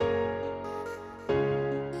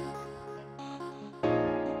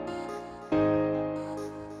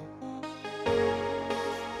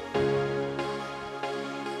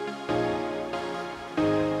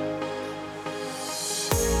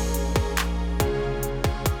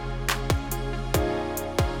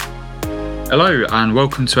Hello and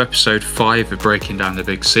welcome to episode 5 of Breaking Down the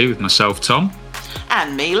Big C with myself, Tom.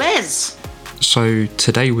 And me, Liz. So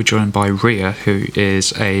today we're joined by Rhea, who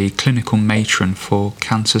is a clinical matron for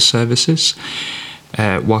cancer services,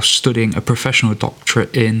 while studying a professional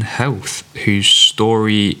doctorate in health, whose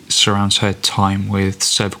story surrounds her time with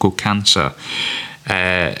cervical cancer.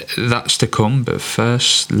 That's to come, but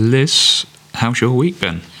first, Liz, how's your week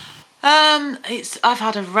been? I've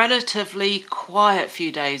had a relatively quiet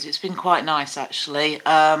few days. It's been quite nice, actually.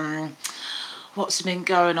 What's been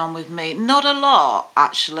going on with me? Not a lot,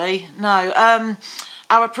 actually. No.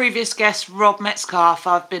 Our previous guest, Rob Metcalf,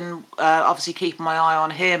 I've been obviously keeping my eye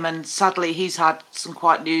on him, and sadly, he's had some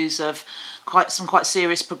news of quite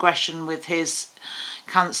serious progression with his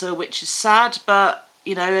cancer, which is sad. But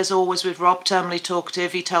you know, as always with Rob, terminally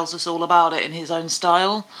talkative, he tells us all about it in his own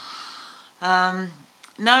style.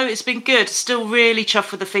 No, it's been good. Still really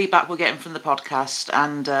chuffed with the feedback we're getting from the podcast,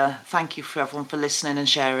 and thank you for everyone for listening and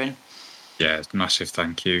sharing. Yeah, massive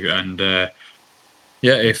thank you. And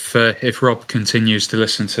if Rob continues to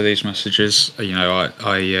listen to these messages, you know,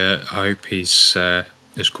 I hope he's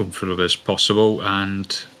as comfortable as possible,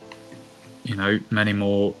 and you know, many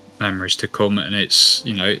more memories to come. And it's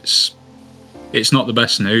not the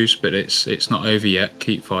best news, but it's not over yet.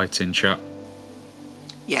 Keep fighting, chap.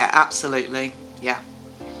 Yeah, absolutely. Yeah.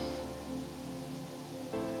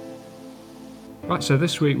 Right, so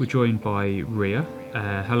this week we're joined by Rhea.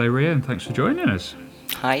 Hello, Rhea, and thanks for joining us.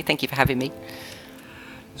 Hi, thank you for having me.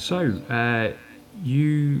 So,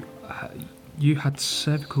 you had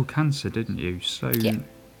cervical cancer, didn't you? So, Yeah.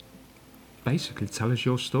 basically, tell us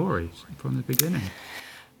your story from the beginning.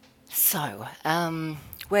 So,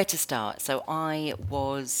 where to start? So, I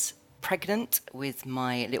was pregnant with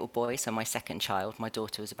my little boy, so my second child. My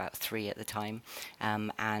daughter was about 3 at the time,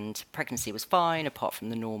 and pregnancy was fine, apart from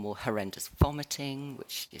the normal horrendous vomiting,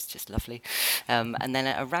 which is just lovely. And then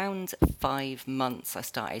at around 5 months, I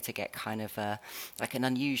started to get kind of like an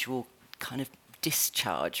unusual kind of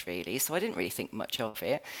discharge, really. So I didn't really think much of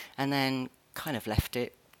it, and then kind of left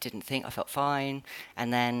it. Didn't think. I felt fine,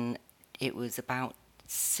 and then it was about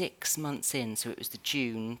 6 months in, so it was the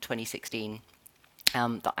June 2016.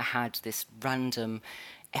 That I had this random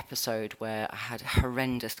episode where I had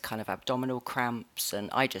horrendous kind of abdominal cramps, and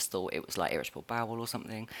I just thought it was like irritable bowel or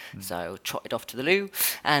something. So trotted off to the loo,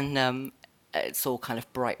 and it's all kind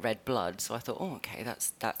of bright red blood. So I thought, oh, okay,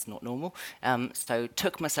 that's not normal. So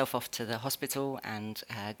took myself off to the hospital and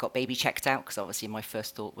got baby checked out, because obviously my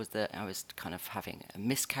first thought was that I was kind of having a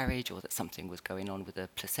miscarriage or that something was going on with the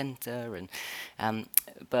placenta.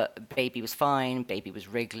 But baby was fine, baby was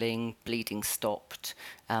wriggling, bleeding stopped.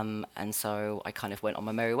 And so I kind of went on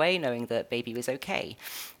my merry way, knowing that baby was okay.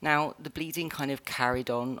 Now, the bleeding kind of carried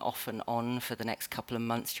on off and on for the next couple of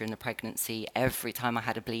months during the pregnancy. Every time I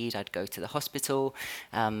had a bleed, I'd go to the hospital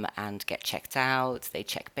and get checked out. They'd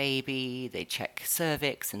check baby, they'd check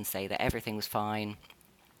cervix and say that everything was fine.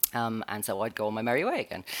 And so I'd go on my merry way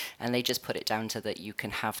again. And they just put it down to that you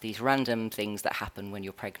can have these random things that happen when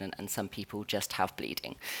you're pregnant, and some people just have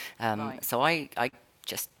bleeding. Right. So I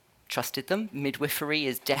just trusted them. Midwifery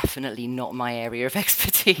is definitely not my area of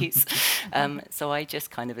expertise. So I just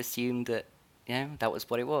kind of assumed that, you know, that was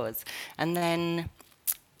what it was. And then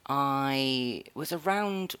I was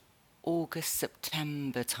around August,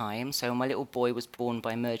 September time. So my little boy was born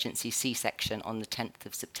by emergency C-section on the 10th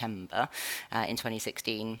of September in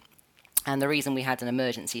 2016. And the reason we had an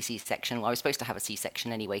emergency C-section, well, I was supposed to have a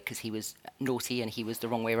C-section anyway because he was naughty and he was the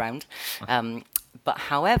wrong way around. But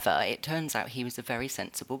however, it turns out he was a very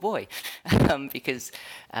sensible boy because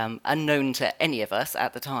unknown to any of us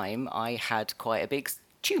at the time, I had quite a big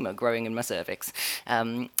tumour growing in my cervix.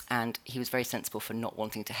 And he was very sensible for not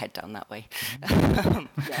wanting to head down that way. Yeah.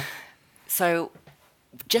 So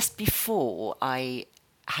just before I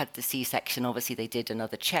had the C-section, obviously they did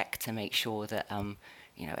another check to make sure that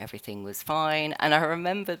everything was fine. And I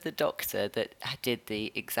remember the doctor that did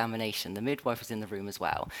the examination, the midwife was in the room as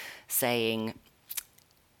well, saying,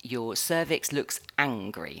 "Your cervix looks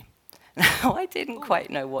angry." Now, I didn't quite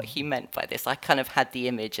know what he meant by this. I kind of had the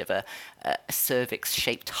image of a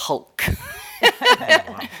cervix-shaped Hulk.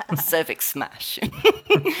 Cervix smash.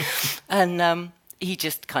 And he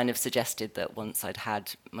just kind of suggested that once I'd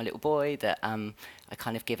had my little boy, that I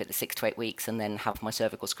kind of give it the 6 to 8 weeks and then have my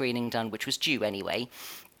cervical screening done, which was due anyway,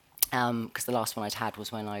 because the last one I'd had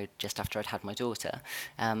was just after I'd had my daughter.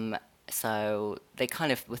 So they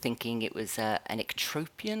kind of were thinking it was an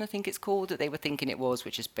ectropion, I think it's called, that they were thinking it was,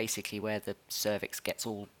 which is basically where the cervix gets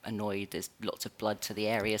all annoyed. There's lots of blood to the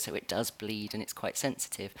area, so it does bleed and it's quite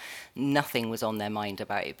sensitive. Nothing was on their mind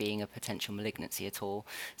about it being a potential malignancy at all.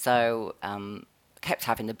 So kept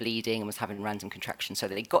having the bleeding and was having random contractions, so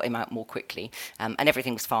they got him out more quickly, and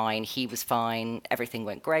everything was fine. He was fine. Everything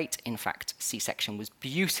went great. In fact, C-section was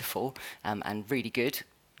beautiful, and really good.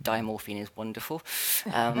 Diamorphine is wonderful.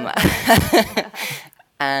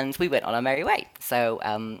 And we went on our merry way. So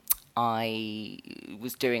I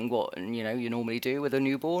was doing what you normally do with a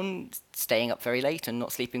newborn, staying up very late and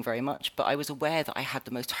not sleeping very much. But I was aware that I had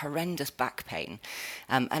the most horrendous back pain,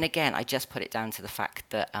 and again, I just put it down to the fact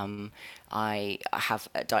that I have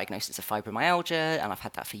a diagnosis of fibromyalgia, and I've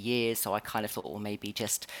had that for years. So I kind of thought, well, maybe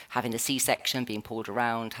just having the C-section, being pulled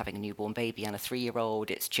around, having a newborn baby and a 3-year-old,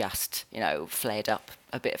 it's just flared up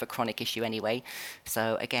a bit of a chronic issue anyway.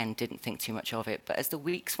 So again, didn't think too much of it. But as the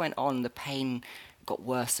weeks went on, the pain got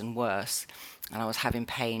worse and worse, and I was having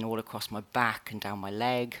pain all across my back and down my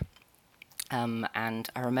leg. And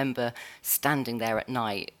I remember standing there at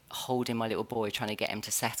night, holding my little boy, trying to get him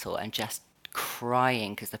to settle, and just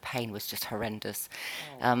crying because the pain was just horrendous.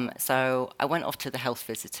 So I went off to the health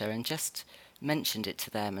visitor and just mentioned it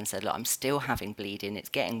to them and said, look, I'm still having bleeding. It's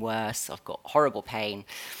getting worse. I've got horrible pain.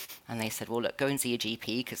 And they said, well, look, go and see a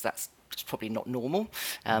GP because that's just probably not normal.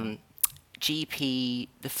 GP,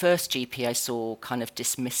 the first GP I saw kind of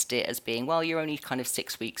dismissed it as being, well, you're only kind of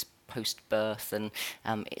 6 weeks post-birth, and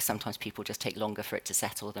sometimes people just take longer for it to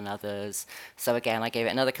settle than others. So again, I gave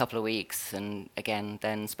it another couple of weeks, and again,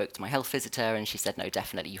 then spoke to my health visitor, and she said, no,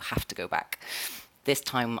 definitely, you have to go back. This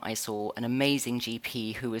time I saw an amazing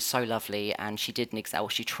GP who was so lovely, and she did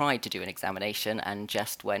she tried to do an examination and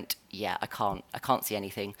just went, yeah, I can't see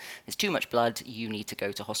anything. There's too much blood. You need to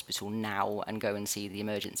go to hospital now and go and see the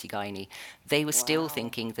emergency gynae. They were still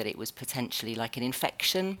thinking that it was potentially like an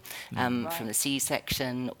infection from the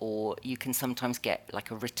C-section, or you can sometimes get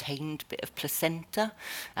like a retained bit of placenta,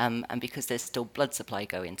 and because there's still blood supply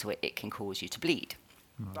going into it, it can cause you to bleed.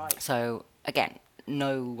 Right. So again,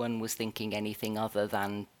 no one was thinking anything other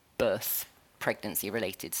than birth,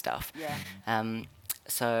 pregnancy-related stuff. Yeah.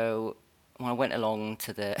 So when I went along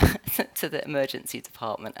to the to the emergency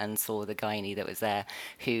department and saw the gynae that was there,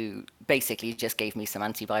 who basically just gave me some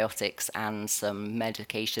antibiotics and some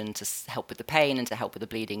medication to help with the pain and to help with the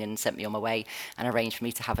bleeding, and sent me on my way and arranged for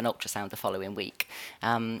me to have an ultrasound the following week,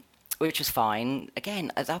 which was fine.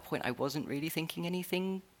 Again, at that point, I wasn't really thinking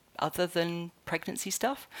anything other than pregnancy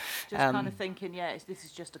stuff. Just kind of thinking, this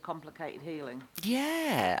is just a complicated healing.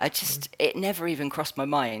 Yeah, it never even crossed my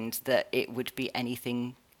mind that it would be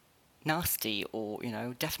anything nasty or,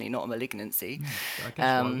 definitely not a malignancy. I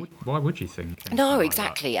guess why would you think? No, like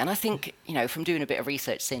exactly. And I think, from doing a bit of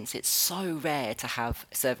research since, it's so rare to have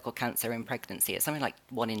cervical cancer in pregnancy. It's something like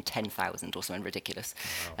 1 in 10,000 or something ridiculous.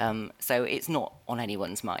 Wow. So it's not on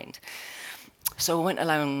anyone's mind. So I went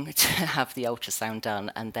along to have the ultrasound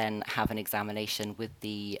done and then have an examination with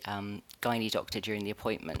the gynae doctor during the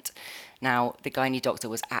appointment. Now, the gynae doctor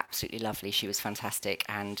was absolutely lovely. She was fantastic,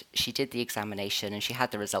 and she did the examination and she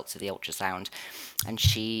had the results of the ultrasound. And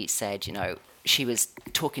she said, she was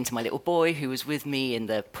talking to my little boy who was with me in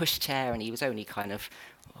the pushchair, and he was only kind of,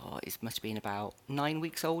 he must have been about 9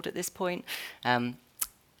 weeks old at this point.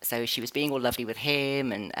 So she was being all lovely with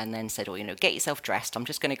him, and then said, get yourself dressed. I'm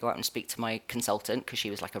just going to go out and speak to my consultant, because she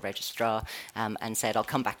was like a registrar, and said, I'll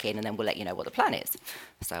come back in and then we'll let you know what the plan is.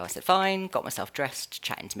 So I said, fine, got myself dressed,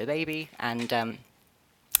 chatting to my baby, and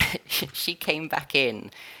she came back in,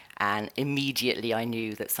 and immediately I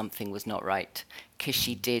knew that something was not right, because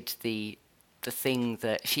she did the thing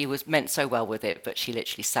that she was meant so well with it, but she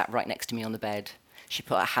literally sat right next to me on the bed. She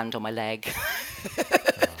put her hand on my leg.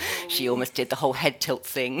 She almost did the whole head tilt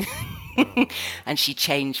thing. And she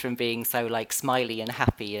changed from being so like smiley and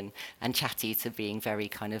happy and chatty to being very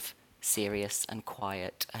kind of serious and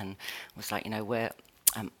quiet, and was like, we're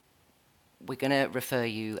going to refer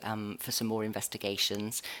you for some more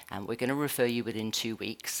investigations, and we're going to refer you within 2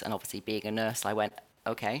 weeks. And obviously, being a nurse, I went,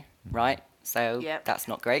 okay, right, so That's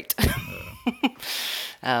not great.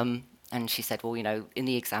 And she said, well, in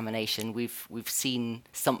the examination, we've seen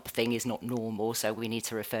something is not normal, so we need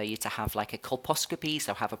to refer you to have like a colposcopy,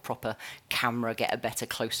 so have a proper camera, get a better,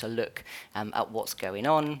 closer look at what's going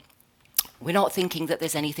on. We're not thinking that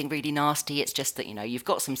there's anything really nasty. It's just that, you've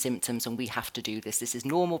got some symptoms and we have to do this. This is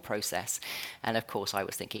normal process. And of course, I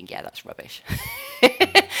was thinking, yeah, that's rubbish.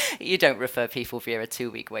 You don't refer people via a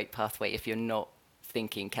 2-week wait pathway if you're not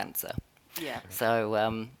thinking cancer. Yeah.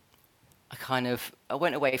 So I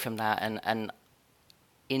went away from that, and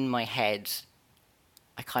in my head,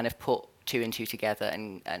 I kind of put 2 and 2 together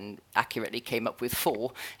and accurately came up with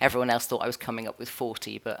 4. Everyone else thought I was coming up with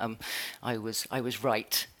 40, but I was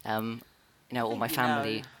right. All my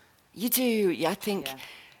family. You do, yeah. I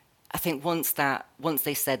think once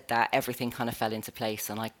they said that, everything kind of fell into place,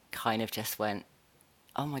 and I kind of just went,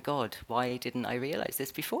 oh my God, why didn't I realize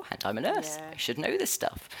this beforehand? I'm a nurse. Yeah. I should know this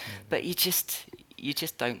stuff. But you just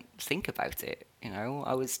don't think about it.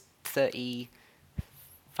 I was 35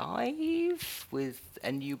 with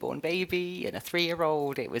a newborn baby and a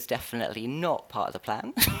 3-year-old. It was definitely not part of the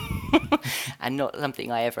plan and not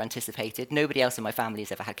something I ever anticipated. Nobody else in my family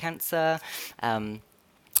has ever had cancer.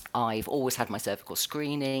 I've always had my cervical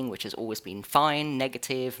screening, which has always been fine,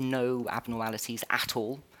 negative, no abnormalities at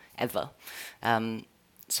all, ever.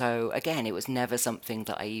 So again, it was never something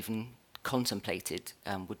that I even contemplated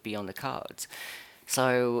would be on the cards.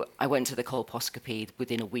 So I went to the colposcopy.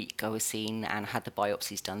 Within a week, I was seen and had the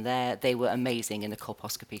biopsies done there. They were amazing in the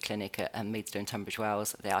colposcopy clinic at Maidstone, Tunbridge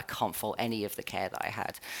Wells. I can't fault any of the care that I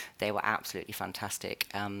had. They were absolutely fantastic.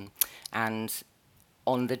 And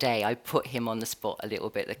on the day, I put him on the spot a little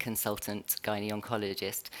bit, the consultant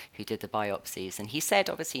gynae-oncologist who did the biopsies, and he said,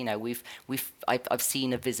 obviously, I've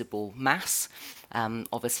seen a visible mass.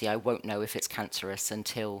 Obviously, I won't know if it's cancerous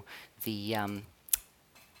until the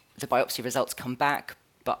biopsy results come back,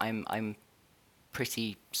 but I'm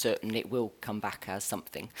pretty certain it will come back as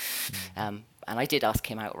something. And I did ask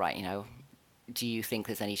him outright, do you think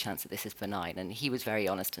there's any chance that this is benign? And he was very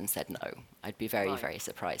honest and said no. I'd be very, very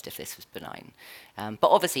surprised if this was benign. But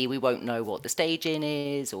obviously, we won't know what the staging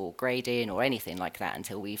is or grading or anything like that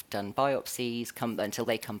until we've done biopsies, until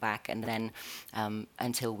they come back, and then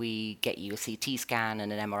until we get you a CT scan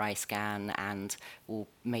and an MRI scan, and we'll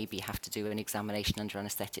maybe have to do an examination under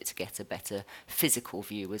anaesthetic to get a better physical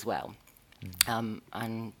view as well.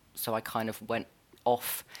 And so I kind of went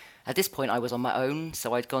off. At this point, I was on my own,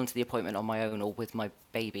 so I'd gone to the appointment on my own or with my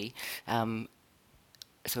baby. So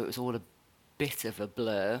it was all a bit of a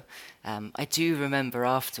blur. I do remember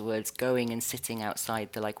afterwards going and sitting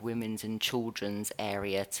outside the women's and children's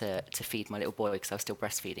area to feed my little boy, because I was still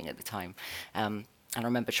breastfeeding at the time. And I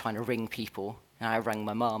remember trying to ring people. And I rang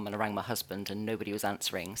my mum and I rang my husband, and nobody was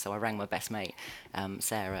answering. So I rang my best mate,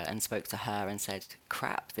 Sarah, and spoke to her and said,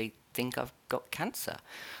 crap, they think I've got cancer.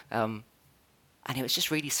 And it was just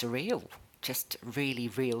really surreal, just really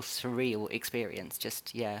real surreal experience.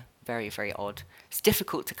 Just, very, very odd. It's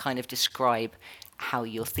difficult to kind of describe how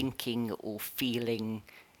you're thinking or feeling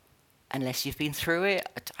unless you've been through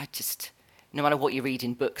it. I just, no matter what you read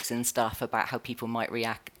in books and stuff about how people might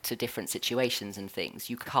react to different situations and things,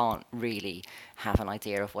 you can't really have an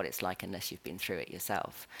idea of what it's like unless you've been through it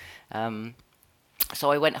yourself.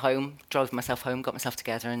 So I went home, drove myself home, got myself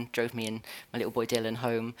together, and drove me and my little boy Dylan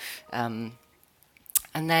home.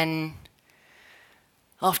 And then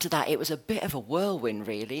after that, it was a bit of a whirlwind,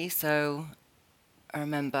 really. So I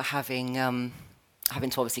remember having to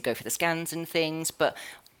obviously go for the scans and things, but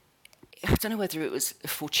I don't know whether it was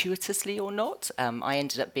fortuitously or not. I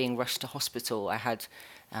ended up being rushed to hospital. I had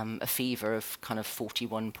a fever of kind of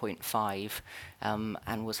 41.5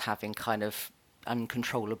 and was having kind of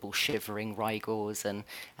uncontrollable shivering rigors, and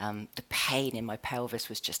the pain in my pelvis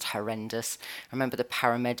was just horrendous. I remember the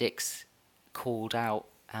paramedics called out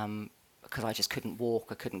because I just couldn't walk.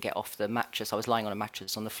 I couldn't get off the mattress. I was lying on a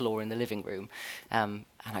mattress on the floor in the living room, and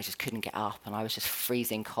I just couldn't get up, and I was just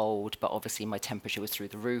freezing cold, but obviously my temperature was through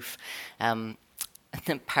the roof. And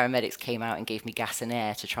the paramedics came out and gave me gas and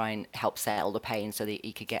air to try and help settle the pain so that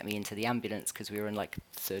he could get me into the ambulance, because we were in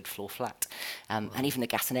 3rd floor flat. And even the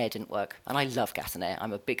gas and air didn't work. And I love gas and air.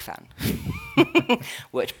 I'm a big fan.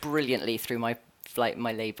 Worked brilliantly through my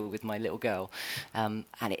labour with my little girl. And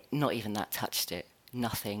not even that touched it.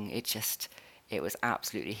 Nothing. It was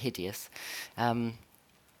absolutely hideous.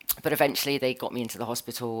 But eventually they got me into the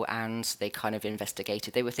hospital and they kind of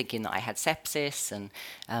investigated. They were thinking that I had sepsis,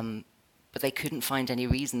 but they couldn't find any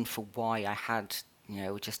reason for why I had,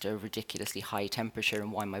 just a ridiculously high temperature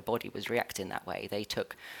and why my body was reacting that way. They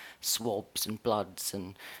took swabs and bloods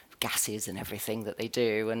and gases and everything that they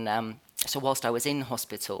do. And so whilst I was in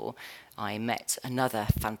hospital, I met another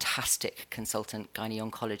fantastic consultant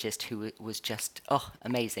gynae-oncologist who was just,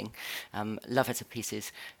 amazing. Love her to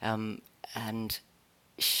pieces. And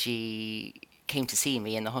she came to see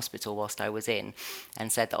me in the hospital whilst I was in, and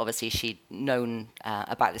said that obviously she'd known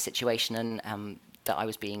about the situation and that I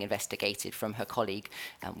was being investigated from her colleague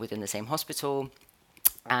within the same hospital,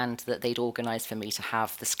 and that they'd organised for me to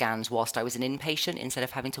have the scans whilst I was an inpatient instead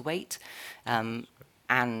of having to wait.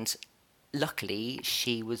 And luckily,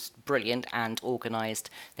 she was brilliant and organised.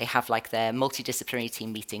 They have their multidisciplinary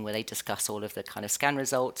team meeting where they discuss all of the kind of scan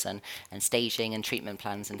results and staging and treatment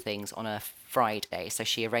plans and things on a Friday. So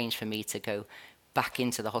she arranged for me to go back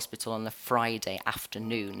into the hospital on the Friday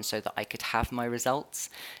afternoon so that I could have my results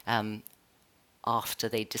after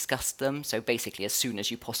they discussed them. So basically, as soon as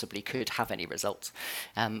you possibly could have any results,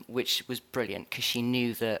 which was brilliant because she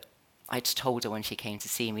knew that I'd told her when she came to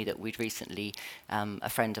see me that we'd recently, a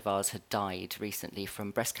friend of ours had died recently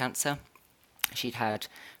from breast cancer. She'd had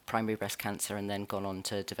primary breast cancer and then gone on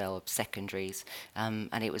to develop secondaries. And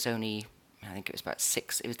it was only, I think it was about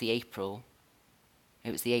it was the April.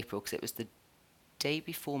 It was the April because it was the day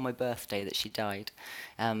before my birthday that she died.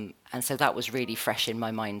 And so that was really fresh in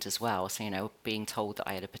my mind as well. So, being told that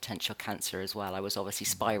I had a potential cancer as well, I was obviously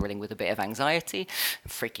spiraling with a bit of anxiety,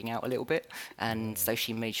 freaking out a little bit. And so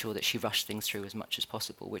she made sure that she rushed things through as much as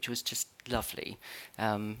possible, which was just lovely.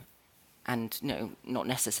 And not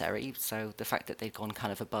necessary. So the fact that they'd gone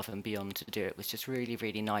kind of above and beyond to do it was just really,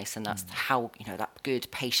 really nice. And that's how that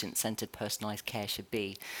good patient-centered, personalised care should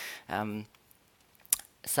be.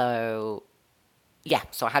 So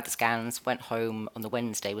I had the scans, went home on the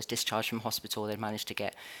Wednesday, was discharged from hospital. They'd managed to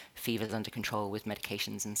get fevers under control with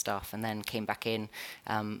medications and stuff, and then came back in.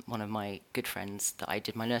 One of my good friends that I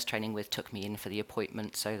did my nurse training with took me in for the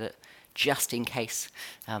appointment so that just in case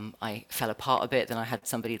I fell apart a bit, then I had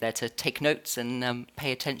somebody there to take notes and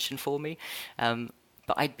pay attention for me.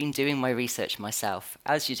 But I'd been doing my research myself,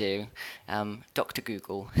 as you do, Dr.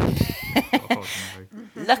 Google.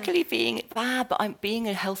 Luckily, being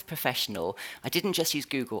a health professional, I didn't just use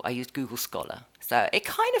Google. I used Google Scholar, so it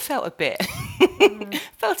kind of felt a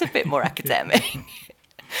bit more academic.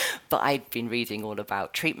 But I'd been reading all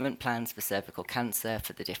about treatment plans for cervical cancer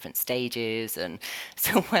for the different stages, and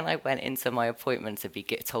so when I went into my appointment to be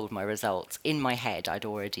told my results, in my head I'd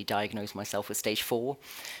already diagnosed myself with stage 4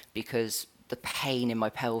 because the pain in my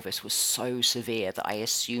pelvis was so severe that I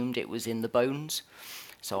assumed it was in the bones.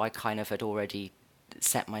 So I kind of had already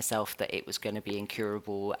set myself that it was going to be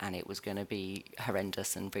incurable and it was going to be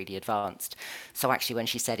horrendous and really advanced. So actually when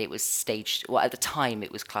she said it was at the time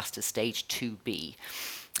it was classed as stage 2B.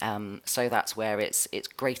 So that's where it's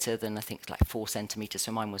greater than, I think, like 4 centimeters.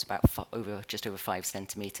 So mine was about just over 5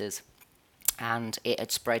 centimeters. And it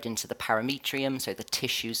had spread into the parametrium, so the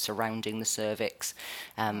tissues surrounding the cervix,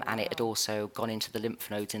 and it had also gone into the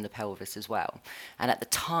lymph nodes in the pelvis as well. And at the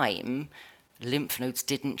time, lymph nodes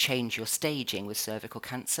didn't change your staging with cervical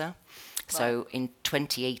cancer. Right. So in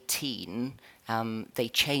 2018, they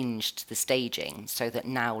changed the staging so that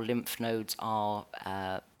now lymph nodes are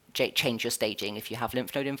change your staging if you have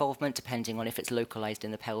lymph node involvement, depending on if it's localized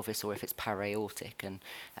in the pelvis or if it's para-aortic and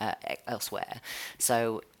elsewhere.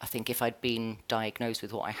 So I think if I'd been diagnosed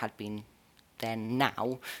with what I had been then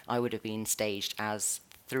now, I would have been staged as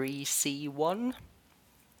 3C1.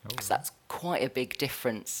 So that's quite a big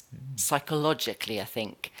difference psychologically, I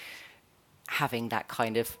think, having that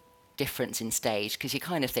kind of difference in stage, because you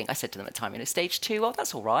kind of think, I said to them at the time, stage 2, oh,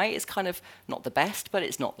 that's all right. It's kind of not the best, but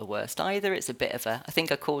it's not the worst either. It's a bit of I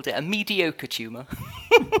think I called it a mediocre tumour.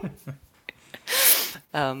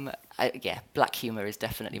 Black humour is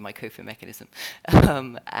definitely my coping mechanism.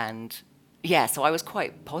 So I was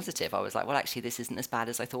quite positive. I was like, well, actually, this isn't as bad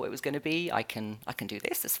as I thought it was going to be. I can do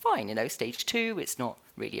this. It's fine. Stage 2, it's not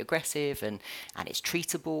really aggressive and it's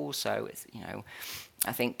treatable. So it's,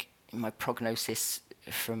 I think my prognosis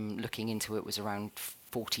from looking into it was around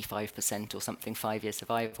 45% or something, 5-year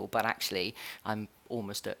survival. But actually, I'm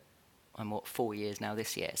 4 years now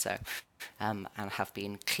this year. So, and have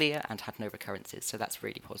been clear and had no recurrences. So that's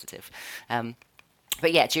really positive.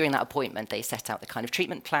 But yeah, during that appointment, they set out the kind of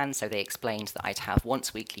treatment plan. So they explained that I'd have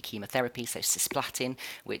once weekly chemotherapy, so cisplatin,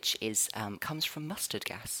 which is comes from mustard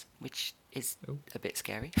gas, which is a bit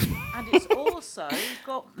scary. And it's also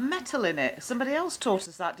got metal in it. Somebody else taught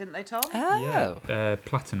us that, didn't they, Tom? Oh. Yeah,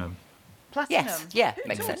 platinum. Platinum? Yes, yeah, Who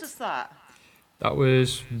makes taught sense. us that? That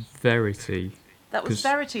was Verity. That was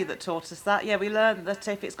Verity that taught us that. Yeah, we learned that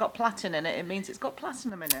if it's got platinum in it, it means it's got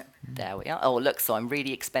platinum in it. There we are. Oh, look, so I'm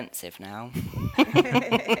really expensive now.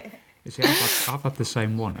 You see, I've had the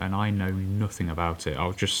same one, and I know nothing about it. I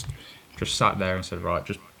was just sat there and said, right,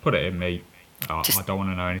 just put it in me. I don't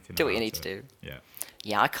want to know anything. Do what you need to do. Yeah.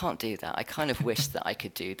 Yeah, I can't do that. I kind of wish that I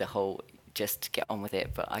could do the whole just get on with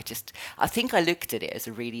it, but I think I looked at it as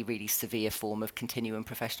a really, really severe form of continuing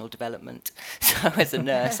professional development. So as a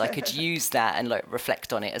nurse, I could use that and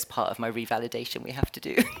reflect on it as part of my revalidation we have to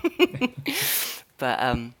do. But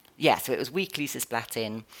so it was weekly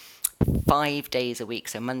cisplatin, 5 days a week,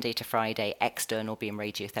 so Monday to Friday, external beam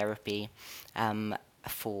radiotherapy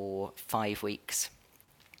for 5 weeks.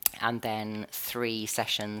 And then 3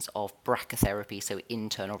 sessions of brachytherapy, so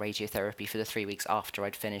internal radiotherapy for the 3 weeks after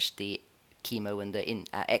I'd finished the chemo and the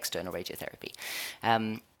external radiotherapy.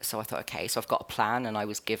 So I thought, okay, so I've got a plan, and I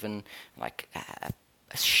was given a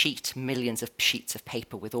sheet, millions of sheets of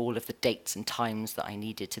paper with all of the dates and times that I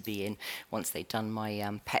needed to be in once they'd done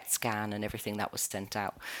my PET scan and everything that was sent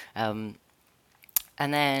out. And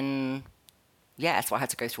then, yeah, so I had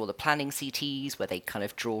to go through all the planning CTs where they kind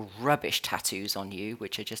of draw rubbish tattoos on you,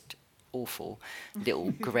 which are just awful,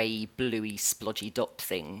 little grey, bluey, splodgy dot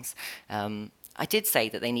things. I did say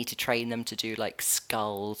that they need to train them to do like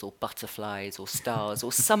skulls or butterflies or stars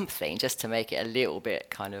or something, just to make it a little bit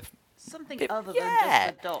kind of Something other than just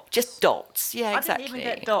yeah, the dots. just dots. Yeah, I exactly. didn't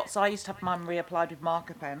even get dots. I used to have mine reapplied with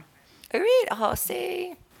marker pen. Oh, really? Oh,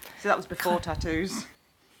 see. So that was before tattoos.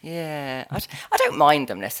 Yeah, I don't mind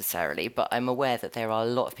them necessarily, but I'm aware that there are a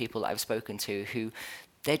lot of people that I've spoken to who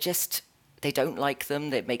they're just they don't like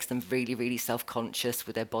them. It makes them really, really self-conscious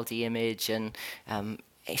with their body image, and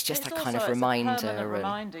it's just It's a kind of also- it's a reminder. permanent and-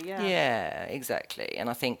 reminder, yeah. Yeah, exactly. And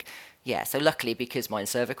I think, yeah. So luckily, because mine's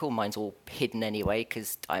cervical, mine's all hidden anyway.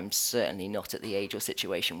 Because I'm certainly not at the age or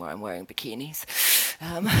situation where I'm wearing bikinis.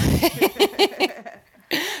 Um,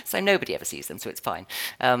 so nobody ever sees them, so it's fine.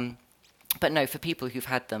 But no, for people who've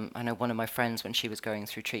had them, I know one of my friends, when she was going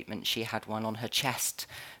through treatment, she had one on her chest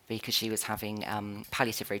because she was having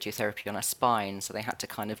palliative radiotherapy on her spine, so they had to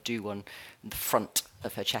kind of do one in the front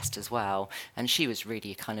of her chest as well. And she was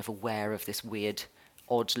really kind of aware of this weird,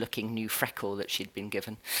 odd-looking new freckle that she'd been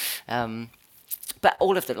given. But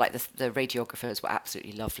all of the radiographers were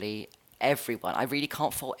absolutely lovely. Everyone, I really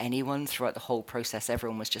can't fault anyone throughout the whole process.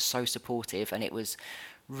 Everyone was just so supportive, and it was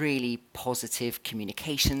really positive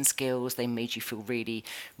communication skills. They made you feel really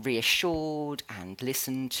reassured and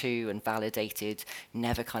listened to and validated.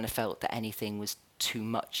 Never kind of felt that anything was too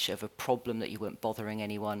much of a problem, that you weren't bothering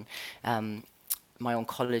anyone. My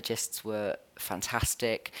oncologists were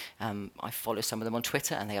fantastic. I follow some of them on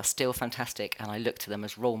Twitter, and they are still fantastic. And I look to them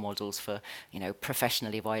as role models for,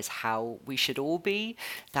 professionally wise, how we should all be.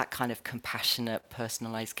 That kind of compassionate,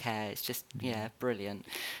 personalised care. It's just, brilliant.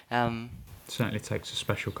 Certainly takes a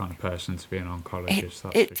special kind of person to be an oncologist.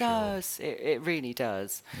 That's It for does. It really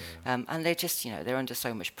does. Yeah. And they're just, they're under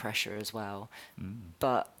so much pressure as well.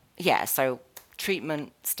 But yeah, so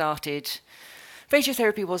treatment started.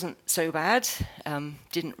 Radiotherapy wasn't so bad.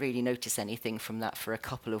 Didn't really notice anything from that for a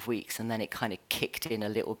couple of weeks, and then it kind of kicked in a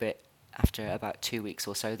little bit after about 2 weeks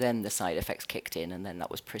or so. Then the side effects kicked in, and then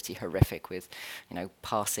that was pretty horrific with,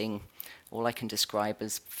 passing all I can describe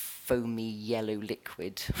as foamy yellow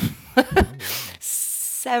liquid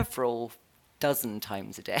several dozen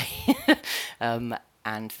times a day.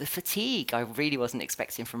 And the fatigue I really wasn't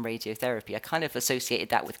expecting from radiotherapy. I kind of associated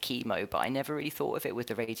that with chemo, but I never really thought of it with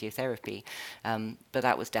the radiotherapy. But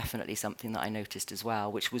that was definitely something that I noticed as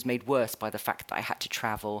well, which was made worse by the fact that I had to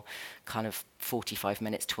travel kind of 45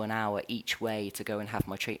 minutes to an hour each way to go and have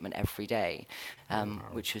my treatment every day,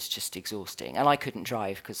 which was just exhausting. And I couldn't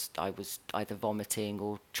drive because I was either vomiting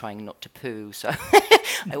or trying not to poo, so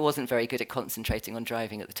I wasn't very good at concentrating on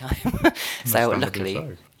driving at the time. So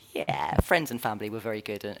luckily... Yeah, friends and family were very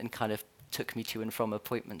good and kind of took me to and from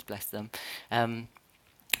appointments, bless them.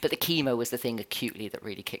 But the chemo was the thing acutely that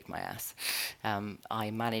really kicked my ass.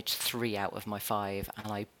 I managed 3 out of my 5,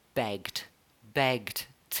 and I begged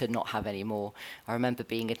to not have any more. I remember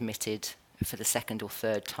being admitted for the second or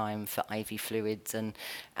third time for IV fluids and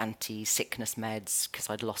anti-sickness meds because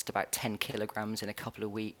I'd lost about 10 kilograms in a couple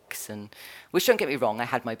of weeks. And which, don't get me wrong, I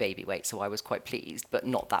had my baby weight, so I was quite pleased, but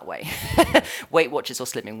not that way. Weight Watchers or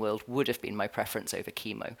Slimming World would have been my preference over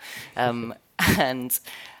chemo. And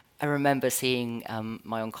I remember seeing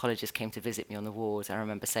my oncologist came to visit me on the ward. I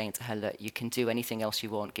remember saying to her, look, you can do anything else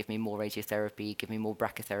you want. Give me more radiotherapy, give me more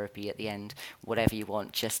brachytherapy at the end, whatever you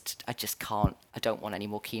want. I just can't. I don't want any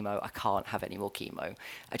more chemo. I can't have any more chemo.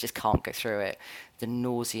 I just can't go through it. The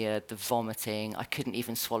nausea, the vomiting. I couldn't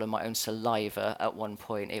even swallow my own saliva at one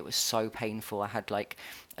point. It was so painful. I had like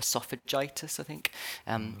esophagitis, I think,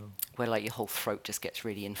 where like your whole throat just gets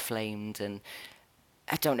really inflamed. And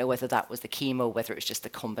I don't know whether that was the chemo, whether it was just the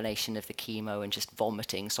combination of the chemo and just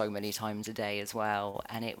vomiting so many times a day as well.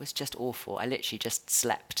 And it was just awful. I literally just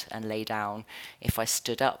slept and lay down. If I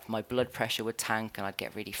stood up, my blood pressure would tank and I'd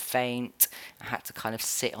get really faint. I had to kind of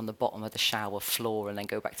sit on the bottom of the shower floor and then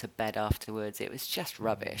go back to bed afterwards. It was just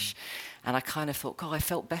rubbish. And I kind of thought, God, I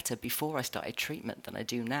felt better before I started treatment than I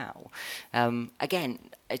do now. Again,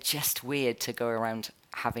 it's just weird to go around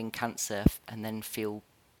having cancer and then feel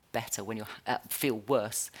better when you feel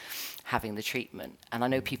worse having the treatment. And I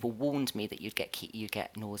know people warned me that you'd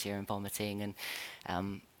get nausea and vomiting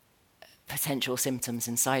and potential symptoms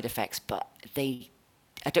and side effects, but I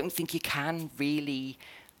don't think you can really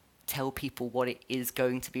tell people what it is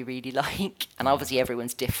going to be really like. And obviously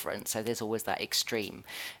everyone's different, so there's always that extreme.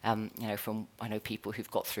 I know people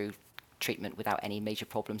who've got through treatment without any major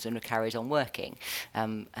problems and have carried on working,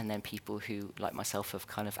 and then people who, like myself, have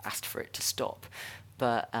kind of asked for it to stop.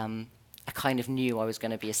 But I kind of knew I was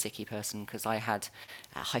going to be a sicky person because I had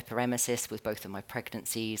hyperemesis with both of my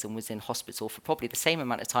pregnancies and was in hospital for probably the same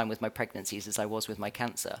amount of time with my pregnancies as I was with my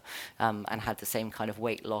cancer, and had the same kind of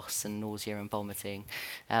weight loss and nausea and vomiting.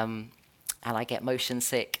 And I get motion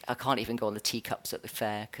sick. I can't even go on the teacups at the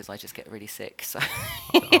fair because I just get really sick. So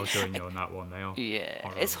I'll join you on that one. They are yeah,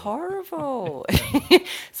 horrible. it's horrible.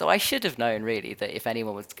 So I should have known really that if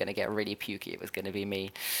anyone was going to get really pukey, it was going to be me.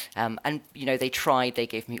 And they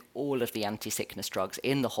gave me all of the anti-sickness drugs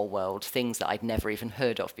in the whole world, things that I'd never even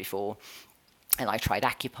heard of before. And I tried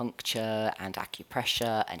acupuncture and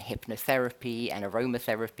acupressure and hypnotherapy and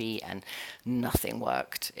aromatherapy, and nothing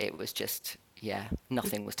worked. It was just,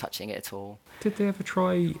 nothing was touching it at all. Did they ever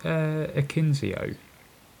try Akinseo?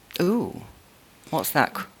 Ooh, what's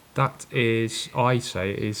that? That is, I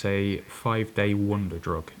say, is a 5-day wonder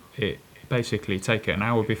drug. It basically take it an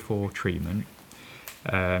hour before treatment,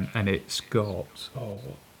 and it's got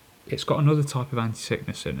another type of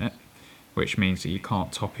anti-sickness in it, which means that you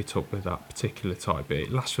can't top it up with that particular type. But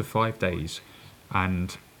it lasts for 5 days,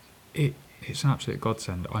 and it's an absolute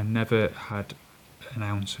godsend. I never had an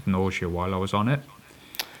ounce of nausea while I was on it.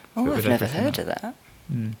 Oh, I've never heard of that.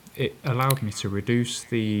 It allowed me to reduce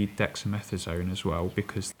the dexamethasone as well,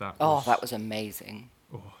 because that was amazing.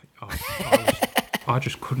 I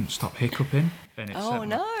just couldn't stop hiccuping. And it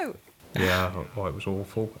no. Yeah, it was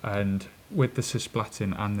awful. And with the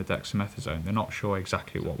cisplatin and the dexamethasone, they're not sure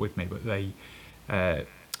exactly what with me, but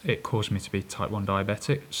it caused me to be type 1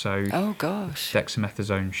 diabetic. So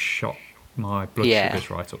dexamethasone shot my blood sugars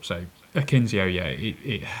right up. So Akinseo,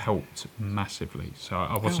 it helped massively. So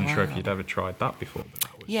I wasn't sure if you'd ever tried that before. But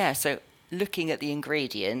that was... Yeah, so looking at the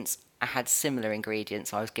ingredients, I had similar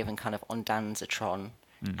ingredients. I was given kind of ondansetron,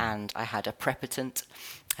 and I had a Prepotent,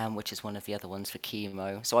 which is one of the other ones for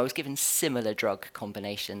chemo. So I was given similar drug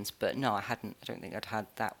combinations, but no, I don't think I'd had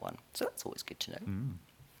that one. So that's always good to know.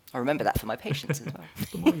 I remember that for my patients as well.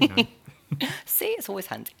 The more you know. See, it's always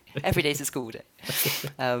handy. Every day's a school day.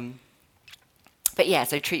 But yeah,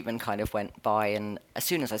 so treatment kind of went by, and as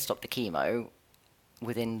soon as I stopped the chemo,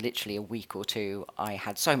 within literally a week or two, I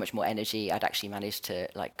had so much more energy. I'd actually managed to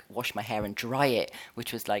wash my hair and dry it,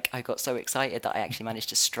 which was I got so excited that I actually managed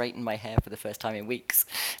to straighten my hair for the first time in weeks,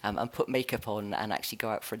 and put makeup on and actually go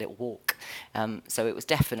out for a little walk. So it was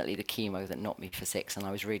definitely the chemo that knocked me for 6, and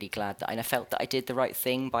I was really glad and I felt that I did the right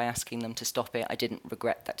thing by asking them to stop it. I didn't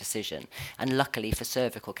regret that decision. And luckily for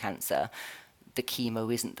cervical cancer, the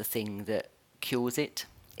chemo isn't the thing that cures it.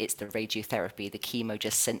 It's the radiotherapy. The chemo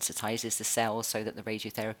just sensitizes the cells so that the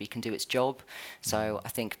radiotherapy can do its job. So I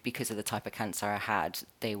think because of the type of cancer I had,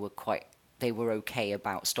 they were okay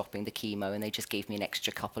about stopping the chemo, and they just gave me an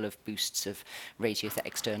extra couple of boosts of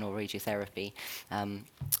external radiotherapy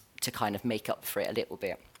to kind of make up for it a little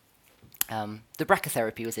bit. The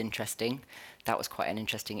brachytherapy was interesting. That was quite an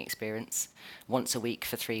interesting experience. Once a week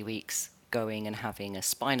for 3 weeks, going and having a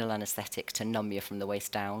spinal anaesthetic to numb you from the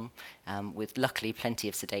waist down, with luckily plenty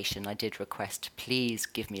of sedation. I did request, please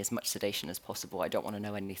give me as much sedation as possible. I don't want to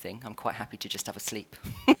know anything. I'm quite happy to just have a sleep.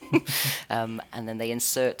 And then they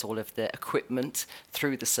insert all of the equipment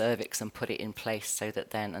through the cervix and put it in place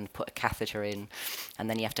and put a catheter in. And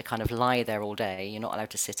then you have to kind of lie there all day. You're not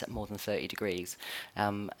allowed to sit at more than 30 degrees.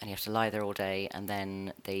 And you have to lie there all day, and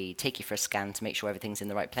then they take you for a scan to make sure everything's in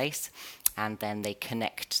the right place. And then they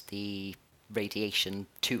connect the radiation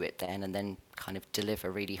to it and then kind of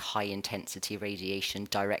deliver really high intensity radiation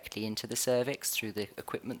directly into the cervix through the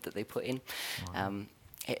equipment that they put in. Wow.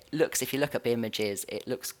 If you look up images, it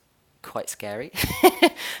looks quite scary.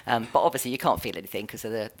 But obviously you can't feel anything because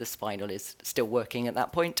the spinal is still working at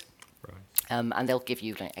that point. Right. And they'll give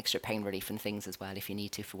you extra pain relief and things as well if you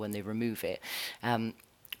need to for when they remove it.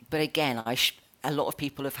 But again, a lot of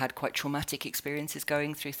people have had quite traumatic experiences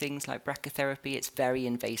going through things like brachytherapy. It's very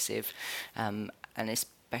invasive, and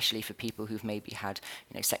especially for people who've maybe had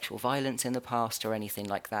sexual violence in the past or anything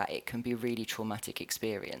like that, it can be a really traumatic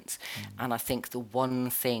experience. And I think the one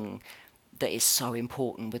thing that is so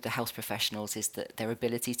important with the health professionals is that their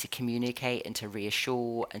ability to communicate and to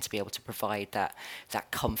reassure and to be able to provide that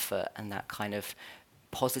comfort and that kind of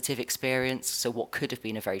positive experience. So what could have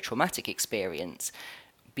been a very traumatic experience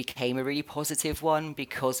became a really positive one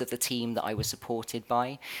because of the team that I was supported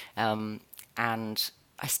by. And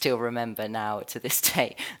I still remember now to this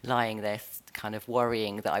day lying there kind of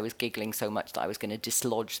worrying that I was giggling so much that I was going to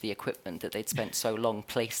dislodge the equipment that they'd spent so long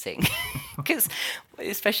placing. Because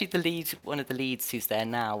especially one of the leads who's there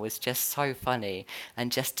now was just so funny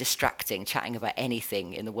and just distracting, chatting about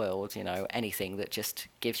anything in the world, anything that just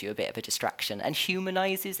gives you a bit of a distraction and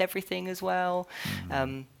humanizes everything as well.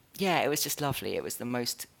 It was just lovely. It was the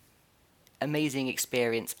most amazing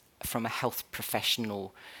experience from a health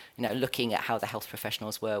professional, looking at how the health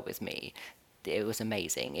professionals were with me, it was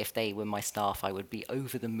amazing. If they were my staff, I would be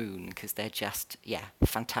over the moon, because they're just, a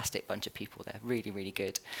fantastic bunch of people. They're really, really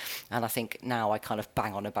good. And I think now I kind of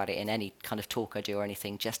bang on about it in any kind of talk I do or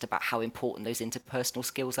anything, just about how important those interpersonal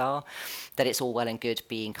skills are. That it's all well and good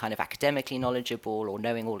being kind of academically knowledgeable or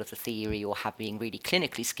knowing all of the theory or being really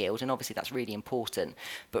clinically skilled, and obviously that's really important.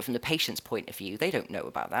 But from the patient's point of view, they don't know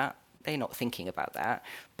about that. They're not thinking about that.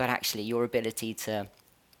 But actually your ability to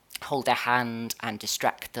hold their hand and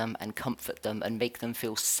distract them and comfort them and make them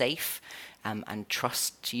feel safe, and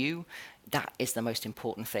trust you, that is the most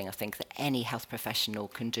important thing I think that any health professional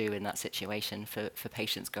can do in that situation for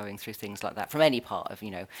patients going through things like that, from any part of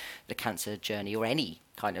the cancer journey, or any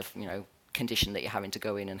kind of condition that you're having to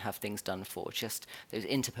go in and have things done for. Just those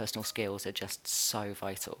interpersonal skills are just so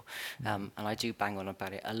vital. And I do bang on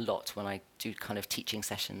about it a lot when I do kind of teaching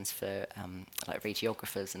sessions for like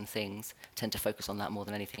radiographers and things. I tend to focus on that more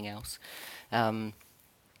than anything else.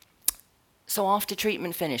 So after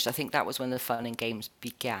treatment finished, I think that was when the fun and games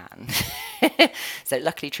began. So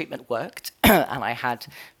luckily treatment worked, and I had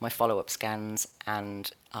my follow-up scans,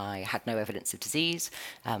 and I had no evidence of disease,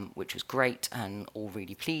 which was great, and all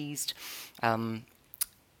really pleased.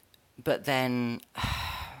 But then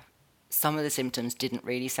some of the symptoms didn't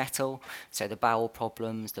really settle. So the bowel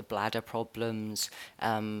problems, the bladder problems,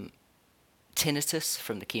 tinnitus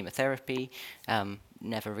from the chemotherapy,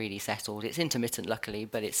 never really settled. It's intermittent, luckily,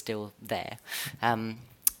 but it's still there.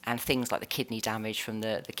 And things like the kidney damage from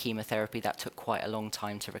the chemotherapy, that took quite a long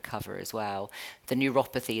time to recover as well. The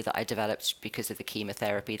neuropathy that I developed because of the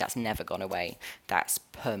chemotherapy, that's never gone away. That's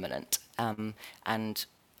permanent. And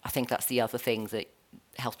I think that's the other thing that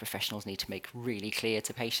health professionals need to make really clear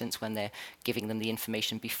to patients when they're giving them the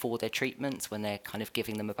information before their treatments, when they're kind of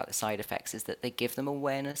giving them about the side effects, is that they give them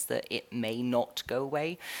awareness that it may not go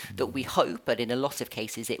away, that we hope, but in a lot of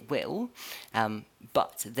cases it will.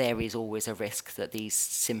 But there is always a risk that these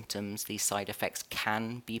symptoms, these side effects,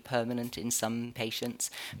 can be permanent in some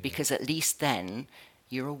patients, because at least then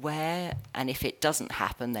you're aware, and if it doesn't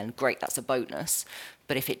happen, then great, that's a bonus.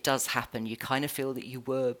 But if it does happen, you kind of feel that you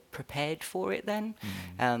were prepared for it then.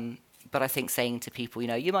 But I think saying to people,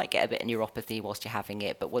 you might get a bit of neuropathy whilst you're having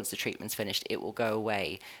it, but once the treatment's finished, it will go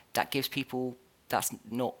away. That gives people, that's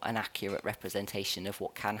not an accurate representation of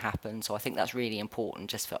what can happen. So I think that's really important,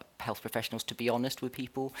 just for health professionals to be honest with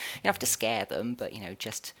people. You don't have to scare them, but,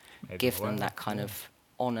 just maybe give them that kind of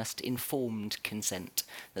honest, informed consent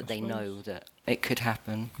that they know that it could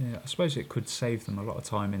happen. Yeah, I suppose it could save them a lot of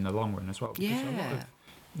time in the long run as well. Because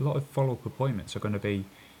a lot of follow-up appointments are going to be,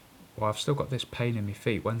 well, I've still got this pain in my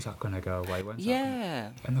feet. When's that going to go away? And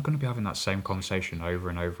they're going to be having that same conversation over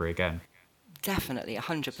and over again. Definitely,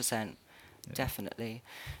 100%. Definitely.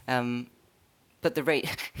 But the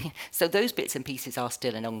rate, so those bits and pieces are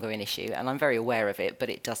still an ongoing issue, and I'm very aware of it, but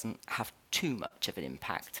it doesn't have too much of an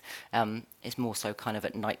impact. It's more so kind of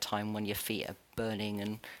at night time when your feet are burning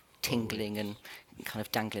and tingling and kind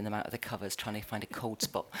of dangling them out of the covers, trying to find a cold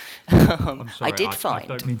spot. I'm sorry, I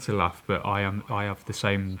don't mean to laugh, but I have the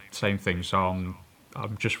same thing, so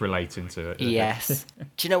I'm just relating to it. Yes.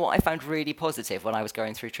 Do you know what I found really positive when I was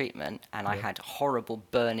going through treatment, and I had horrible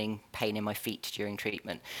burning pain in my feet during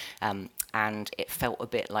treatment, and it felt a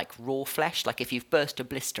bit like raw flesh, like if you've burst a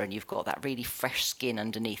blister and you've got that really fresh skin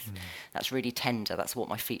underneath. That's really tender. That's what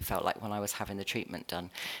my feet felt like when I was having the treatment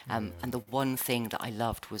done. And the one thing that I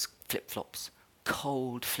loved was flip-flops.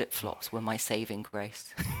 Cold flip-flops were my saving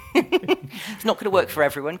grace. It's not going to work for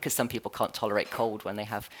everyone, because some people can't tolerate cold when they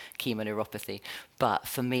have chemoneuropathy. But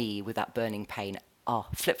for me, with that burning pain,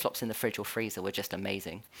 flip-flops in the fridge or freezer were just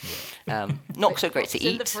amazing. Not so great to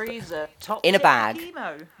eat. In the freezer. Top in a bag.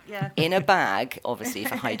 Chemo. Yeah. In a bag, obviously,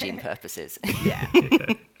 for hygiene purposes.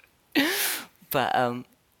 But,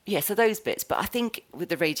 so those bits. But I think with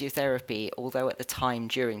the radiotherapy, although at the time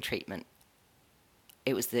during treatment,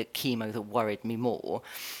 it was the chemo that worried me more.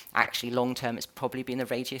 Actually, long term, it's probably been the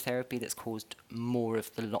radiotherapy that's caused more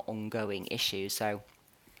of the ongoing issues. So,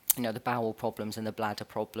 the bowel problems and the bladder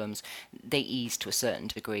problems, they ease to a certain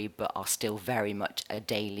degree, but are still very much a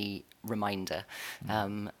daily reminder.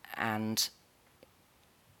 And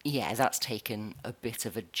that's taken a bit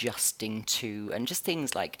of adjusting to, and just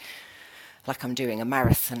things like I'm doing a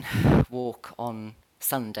marathon walk on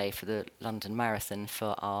Sunday for the London Marathon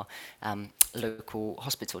for our local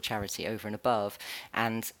hospital charity Over and Above,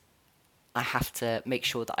 and I have to make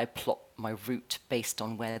sure that I plot my route based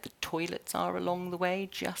on where the toilets are along the way,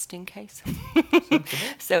 just in case.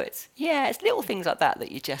 So it's little things like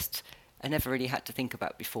that you just, I never really had to think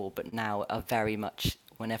about before, but now are very much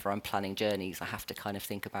whenever I'm planning journeys, I have to kind of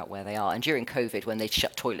think about where they are. And during COVID, when they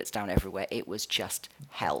shut toilets down everywhere, it was just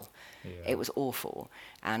hell. It was awful.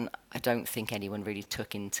 And I don't think anyone really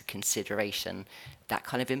took into consideration that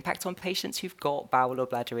kind of impact on patients who've got bowel or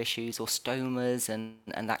bladder issues or stomas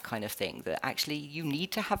and that kind of thing, that actually you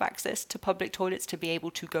need to have access to public toilets to be able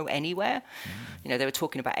to go anywhere. They were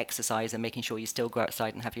talking about exercise and making sure you still go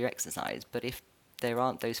outside and have your exercise. But if there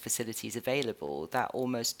aren't those facilities available, that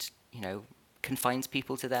almost, confines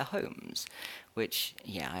people to their homes, which,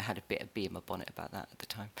 I had a bit of bee in my bonnet about that at the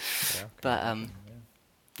time. Yeah, But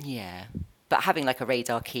yeah. But having like a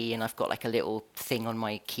radar key, and I've got like a little thing on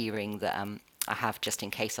my keyring that I have just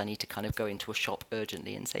in case I need to kind of go into a shop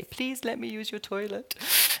urgently and say, please let me use your toilet.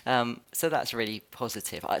 So that's really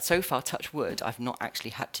positive. So far, touch wood, I've not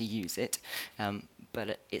actually had to use it.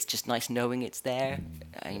 But it's just nice knowing it's there.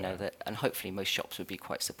 That, and hopefully most shops would be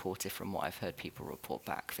quite supportive from what I've heard people report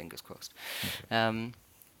back, fingers crossed. Okay.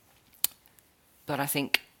 But I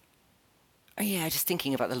think, just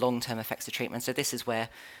thinking about the long-term effects of treatment. So this is where,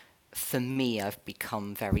 for me, I've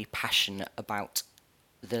become very passionate about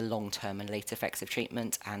the long-term and late effects of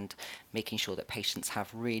treatment and making sure that patients have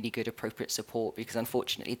really good appropriate support, because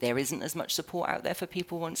unfortunately there isn't as much support out there for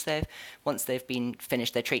people once they've been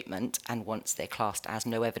finished their treatment and once they're classed as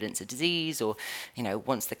no evidence of disease, or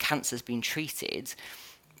once the cancer's been treated.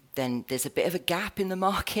 Then there's a bit of a gap in the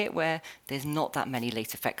market where there's not that many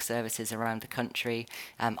late effects services around the country.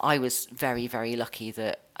 I was very, very lucky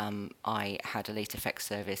that I had a late effects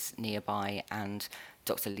service nearby, and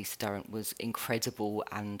Dr. Lisa Durrant was incredible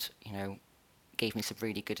and, gave me some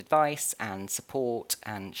really good advice and support,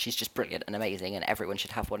 and she's just brilliant and amazing, and everyone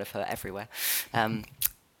should have one of her everywhere.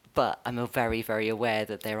 But I'm very, very aware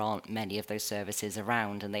that there aren't many of those services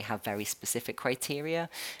around, and they have very specific criteria,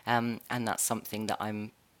 and that's something that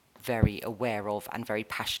I'm very aware of and very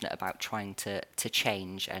passionate about trying to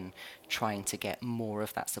change, and trying to get more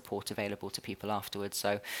of that support available to people afterwards.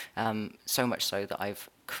 So so much so that I've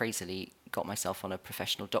crazily got myself on a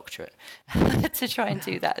professional doctorate to try and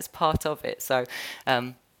do that as part of it. So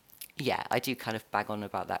I do kind of bag on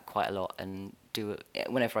about that quite a lot, and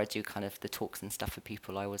whenever I do kind of the talks and stuff for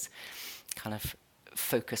people, I was kind of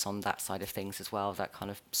focus on that side of things as well, that kind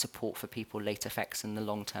of support for people, late effects and the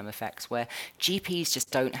long-term effects, where GPs just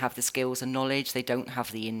don't have the skills and knowledge, they don't have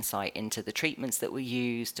the insight into the treatments that were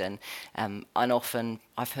used, and often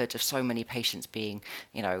I've heard of so many patients being,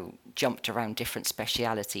 jumped around different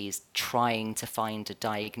specialities trying to find a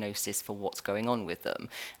diagnosis for what's going on with them,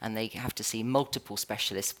 and they have to see multiple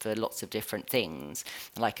specialists for lots of different things,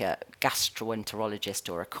 like a gastroenterologist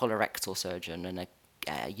or a colorectal surgeon and a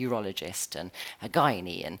urologist and a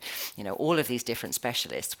gynae, and all of these different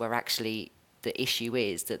specialists, where actually the issue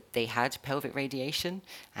is that they had pelvic radiation,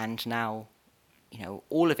 and now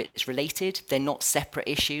all of it is related. They're not separate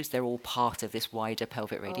issues, they're all part of this wider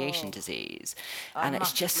pelvic radiation disease. And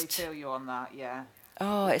it's just, I feel you on that.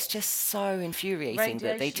 it's just so infuriating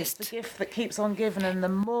that they just... It's the gift that keeps on giving, and the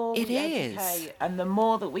more we educate and the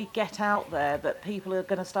more that we get out there, that people are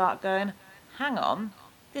going to start going, hang on,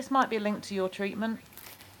 this might be linked to your treatment.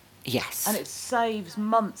 Yes. And it saves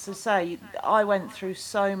months. As I say, I went through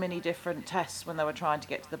so many different tests when they were trying to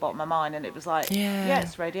get to the bottom of mine, and it was like,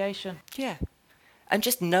 it's radiation. Yeah. And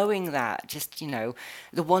just knowing that,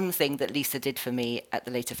 the one thing that Lisa did for me at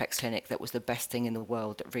the Late Effects Clinic that was the best thing in the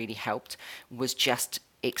world that really helped was just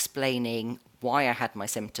explaining why I had my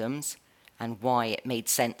symptoms and why it made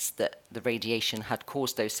sense that the radiation had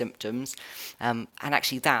caused those symptoms. And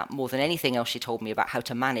actually that, more than anything else she told me about how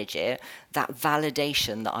to manage it, that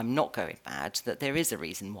validation that I'm not going mad, that there is a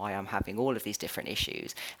reason why I'm having all of these different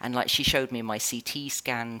issues. And like she showed me my CT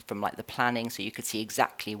scan from like the planning, so you could see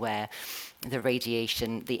exactly where the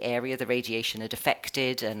radiation, the area the radiation had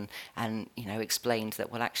affected, and explained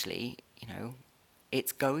that, well, actually,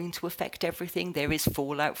 it's going to affect everything. There is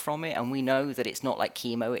fallout from it, and we know that it's not like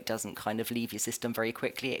chemo. It doesn't kind of leave your system very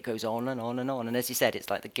quickly. It goes on and on and on. And as you said, it's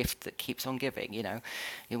like the gift that keeps on giving,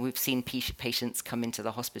 We've seen patients come into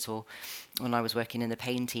the hospital when I was working in the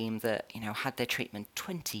pain team that, had their treatment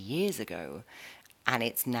 20 years ago, and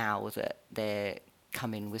it's now that they're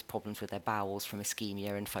come in with problems with their bowels from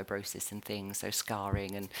ischemia and fibrosis and things, so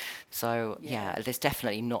scarring. And so, there's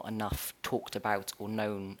definitely not enough talked about or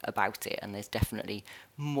known about it, and there's definitely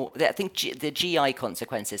more. I think the GI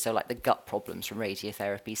consequences, so like the gut problems from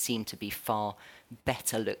radiotherapy, seem to be far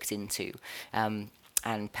better looked into. And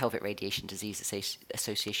Pelvic Radiation Disease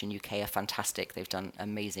Association UK are fantastic. They've done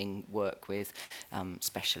amazing work with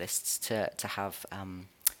specialists to have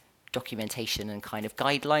documentation and kind of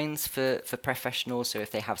guidelines for professionals. So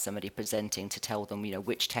if they have somebody presenting, to tell them,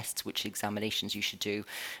 which tests, which examinations you should do,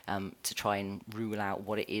 to try and rule out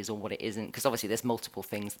what it is or what it isn't. Because obviously there's multiple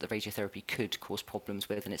things that the radiotherapy could cause problems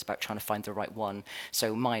with, and it's about trying to find the right one.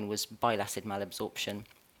 So mine was bile acid malabsorption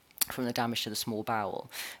from the damage to the small bowel.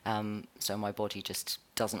 So my body just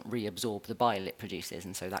doesn't reabsorb the bile it produces,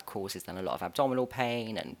 and so that causes then a lot of abdominal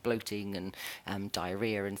pain and bloating and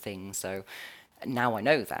diarrhea and things. So now I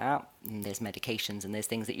know that, and there's medications and there's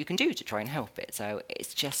things that you can do to try and help it. So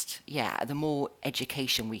it's just, the more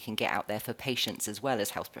education we can get out there for patients as well as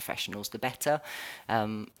health professionals, the better.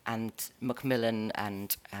 And Macmillan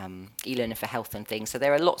and e-learning for health and things. So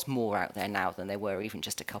there are lots more out there now than there were even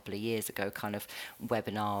just a couple of years ago, kind of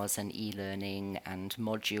webinars and e-learning and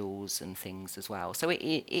modules and things as well. So it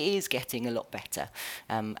is getting a lot better.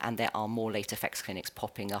 And there are more late effects clinics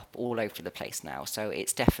popping up all over the place now. So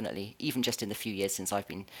it's definitely, even just in the few years since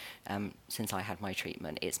since I had my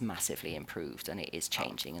treatment, it's massively improved and it is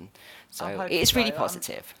changing, and so it's really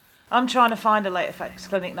positive. I'm trying to find a late effects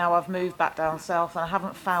clinic now. I've moved back down south and I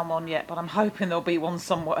haven't found one yet, but I'm hoping there'll be one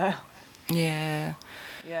somewhere. Yeah.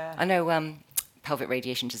 I know Pelvic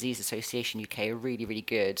Radiation Disease Association UK are really, really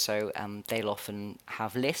good, so they'll often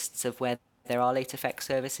have lists of where there are late effect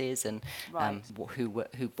services and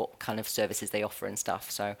what kind of services they offer and stuff.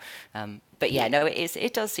 So, but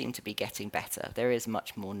it does seem to be getting better. There is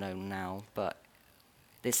much more known now, but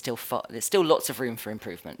there's still lots of room for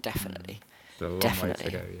improvement. Definitely, Still a long way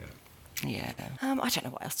to go. Yeah. I don't know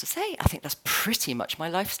what else to say. I think that's pretty much my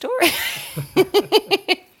life story.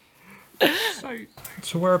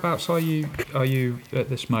 So whereabouts are you at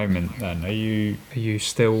this moment then? Are you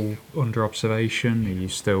still under observation? Are you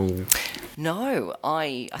still... No,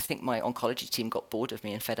 I think my oncology team got bored of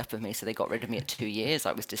me and fed up of me, so they got rid of me at 2 years.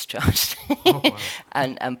 I was discharged. Oh, wow.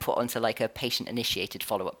 and put onto like a patient-initiated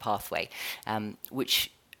follow-up pathway,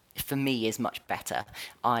 which for me is much better.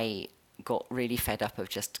 I got really fed up of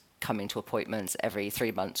just coming to appointments every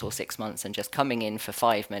 3 months or 6 months and just coming in for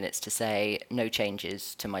 5 minutes to say no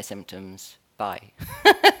changes to my symptoms, bye.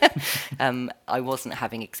 I wasn't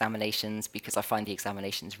having examinations because I find the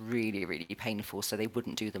examinations really, really painful, so they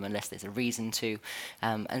wouldn't do them unless there's a reason to.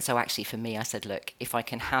 And so actually for me, I said, look, if I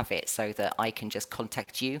can have it so that I can just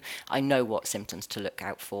contact you, I know what symptoms to look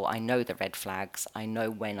out for, I know the red flags, I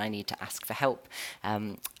know when I need to ask for help.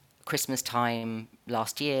 Christmas time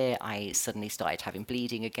last year, I suddenly started having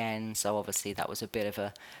bleeding again. So obviously that was a bit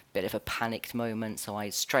of a panicked moment. So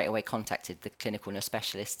I straight away contacted the clinical nurse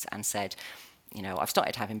specialists and said, I've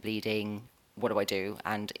started having bleeding. What do I do?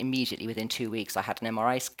 And immediately within 2 weeks, I had an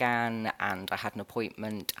MRI scan and I had an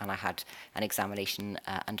appointment and I had an examination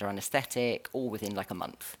under anaesthetic, all within like a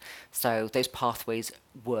month. So those pathways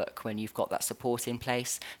work when you've got that support in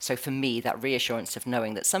place. So for me, that reassurance of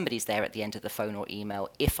knowing that somebody's there at the end of the phone or email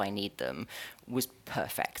if I need them was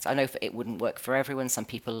perfect. I know it wouldn't work for everyone. Some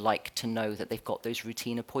people like to know that they've got those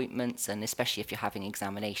routine appointments, and especially if you're having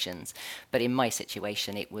examinations. But in my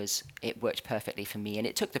situation, it worked perfectly for me, and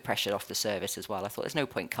it took the pressure off the service as well. I thought there's no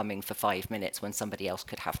point coming for 5 minutes when somebody else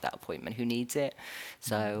could have that appointment who needs it.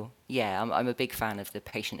 So I'm a big fan of the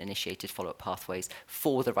patient-initiated follow-up pathways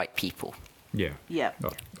for the right people. Yeah.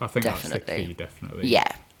 I think that's the key, definitely.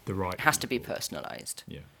 Yeah. The right. It has to be personalised.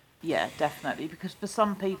 Yeah. Yeah, definitely, because for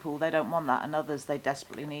some people they don't want that, and others they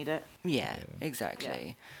desperately need it. Yeah,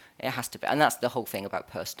 exactly. Yeah. It has to be, and that's the whole thing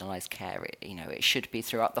about personalised care. It should be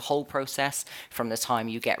throughout the whole process, from the time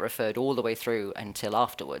you get referred all the way through until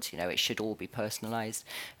afterwards. It should all be personalised,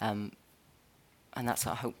 and that's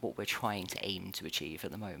I hope what we're trying to aim to achieve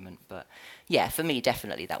at the moment. But yeah, for me,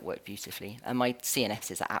 definitely that worked beautifully, and my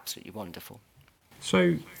CNSs are absolutely wonderful.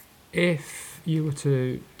 So, if you were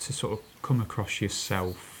to sort of come across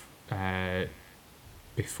yourself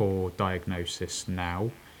before diagnosis now,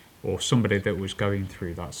 or somebody that was going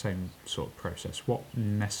through that same sort of process, what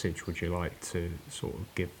message would you like to sort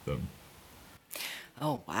of give them?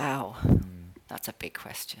 Oh, wow. That's a big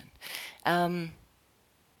question.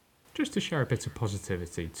 Just to share a bit of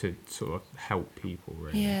positivity to sort of help people,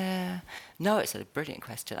 really. Yeah. No, it's a brilliant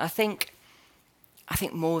question. I think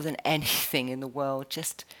more than anything in the world,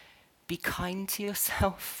 just be kind to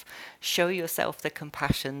yourself. Show yourself the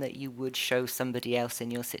compassion that you would show somebody else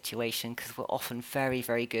in your situation, because we're often very,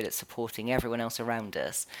 very good at supporting everyone else around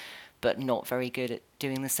us, but not very good at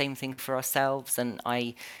doing the same thing for ourselves. And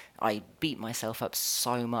I beat myself up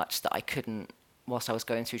so much that I couldn't, whilst I was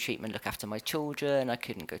going through treatment, look after my children. I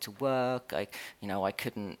couldn't go to work. I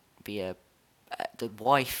couldn't be the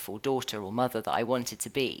wife or daughter or mother that I wanted to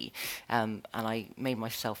be. And I made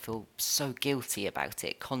myself feel so guilty about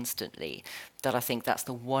it constantly, that I think that's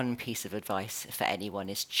the one piece of advice for anyone,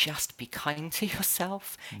 is just be kind to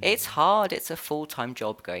yourself. It's hard. It's a full-time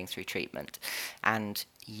job going through treatment, and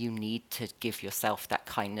you need to give yourself that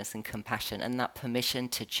kindness and compassion and that permission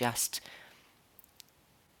to just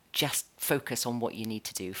focus on what you need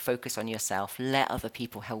to do, focus on yourself, let other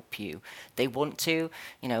people help you. They want to.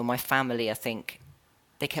 My family, I think,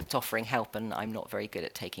 they kept offering help, and I'm not very good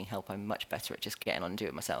at taking help. I'm much better at just getting on and doing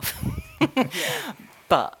it myself. Yeah.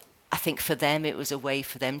 But I think for them, it was a way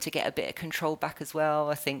for them to get a bit of control back as well.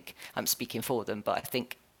 I think I'm speaking for them, but I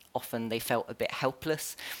think often they felt a bit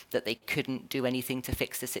helpless, that they couldn't do anything to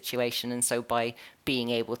fix the situation. And so by being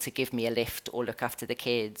able to give me a lift or look after the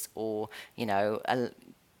kids, or,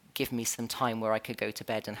 give me some time where I could go to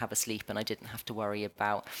bed and have a sleep, and I didn't have to worry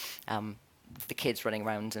about the kids running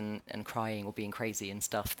around and crying or being crazy and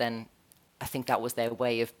stuff, then I think that was their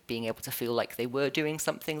way of being able to feel like they were doing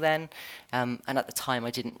something then. And at the time,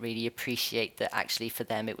 I didn't really appreciate that actually for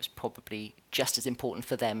them, it was probably just as important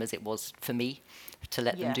for them as it was for me to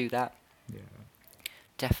let them do that. Yeah.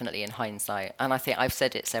 Definitely in hindsight. And I think I've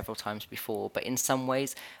said it several times before, but in some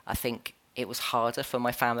ways, I think it was harder for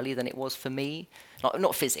my family than it was for me.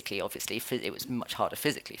 Not physically, obviously. It was much harder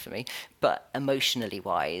physically for me. But emotionally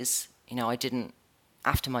wise, I didn't,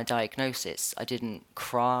 after my diagnosis, I didn't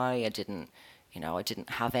cry. I didn't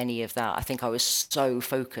have any of that. I think I was so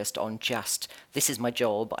focused on just, this is my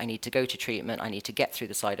job. I need to go to treatment. I need to get through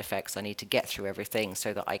the side effects. I need to get through everything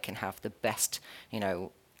so that I can have the best,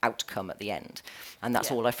 outcome at the end. And that's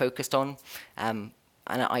all I focused on.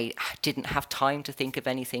 And I didn't have time to think of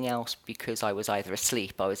anything else because I was either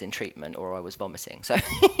asleep, I was in treatment, or I was vomiting. So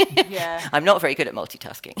I'm not very good at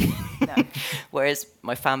multitasking. No. Whereas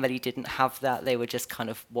my family didn't have that. They were just kind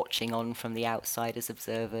of watching on from the outside as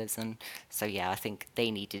observers. And so, I think they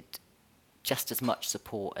needed just as much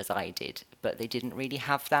support as I did. But they didn't really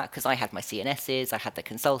have that because I had my CNSs, I had the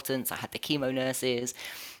consultants, I had the chemo nurses.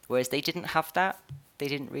 Whereas they didn't have that. They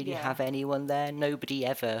didn't really have anyone there. Nobody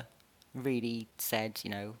ever really said,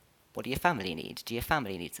 what do your family need? Do your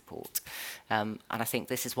family need support? And I think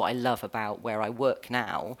this is what I love about where I work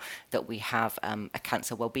now, that we have a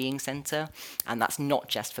cancer wellbeing centre, and that's not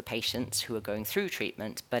just for patients who are going through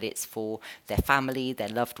treatment, but it's for their family, their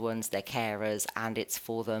loved ones, their carers, and it's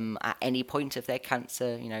for them at any point of their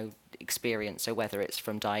cancer, experience. So whether it's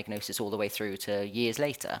from diagnosis all the way through to years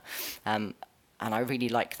later. And I really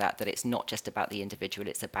like that it's not just about the individual,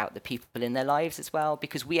 it's about the people in their lives as well,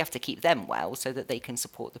 because we have to keep them well so that they can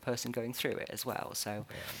support the person going through it as well. So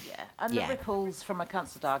And the ripples from a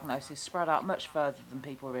cancer diagnosis spread out much further than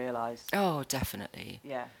people realise. Oh, definitely.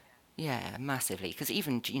 Yeah, massively. Because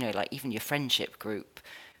even, even your friendship group,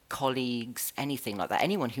 colleagues, anything like that,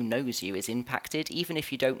 anyone who knows you is impacted, even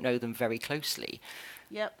if you don't know them very closely.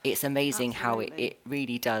 It's amazing how it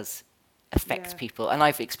really does affect people. And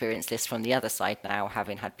I've experienced this from the other side now,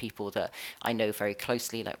 having had people that I know very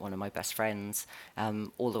closely, like one of my best friends,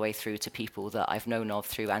 all the way through to people that I've known of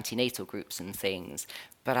through antenatal groups and things.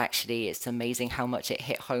 But actually, it's amazing how much it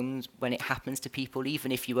hit home when it happens to people,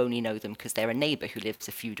 even if you only know them because they're a neighbour who lives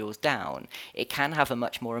a few doors down. It can have a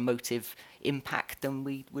much more emotive impact than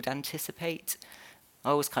we would anticipate.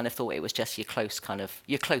 I always kind of thought it was just your close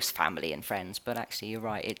family and friends, but actually, you're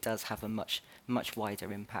right, it does have a much, much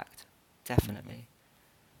wider impact. Definitely.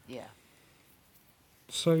 Yeah.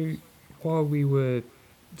 So while we were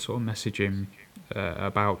sort of messaging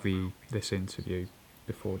about this interview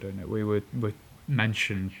before doing it, we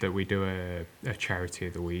mentioned that we do a charity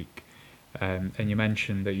of the week, and you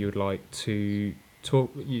mentioned that you'd like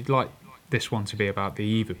this one to be about the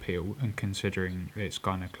Eve appeal and considering its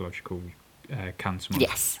gynecological cancer month.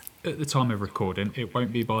 Yes. At the time of recording, it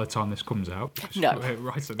won't be by the time this comes out. No.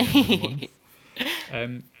 Right at the end of the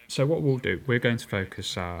month. So what we'll do, we're going to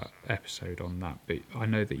focus our episode on that, but I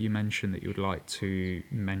know that you mentioned that you would like to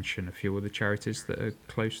mention a few other charities that are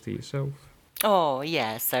close to yourself. Oh,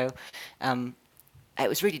 yeah. So it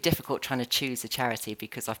was really difficult trying to choose a charity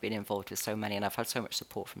because I've been involved with so many and I've had so much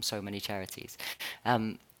support from so many charities.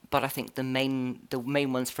 But I think the main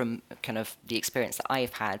ones from kind of the experience that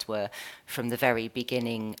I've had were from the very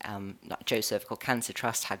beginning. Joe Cervical Cancer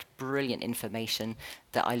Trust had brilliant information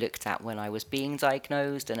that I looked at when I was being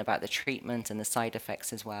diagnosed and about the treatment and the side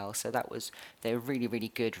effects as well. So they're a really, really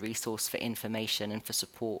good resource for information and for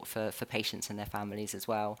support for patients and their families as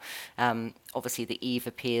well. Obviously, the Eve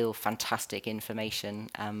Appeal, fantastic information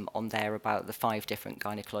on there about the 5 different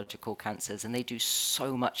gynecological cancers, and they do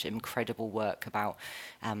so much incredible work about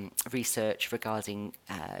research regarding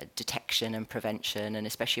detection and prevention, and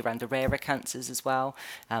especially around the rarer cancers as well.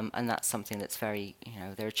 And that's something that's very,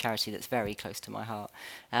 they're a charity that's very close to my heart.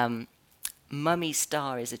 Mummy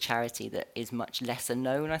Star is a charity that is much lesser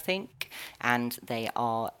known, I think, and they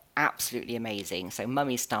are absolutely amazing. So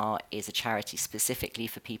Mummy Star is a charity specifically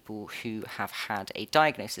for people who have had a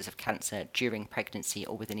diagnosis of cancer during pregnancy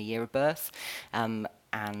or within a year of birth.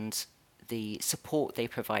 And the support they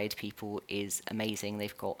provide people is amazing.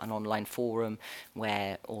 They've got an online forum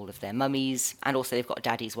where all of their mummies, and also they've got a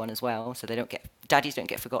daddies one as well, so daddies don't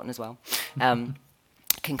get forgotten as well.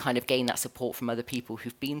 Can kind of gain that support from other people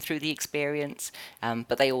who've been through the experience,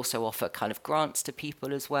 but they also offer kind of grants to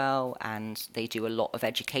people as well, and they do a lot of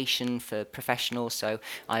education for professionals. So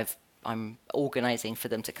I'm organising for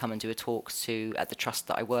them to come and do a talk at the trust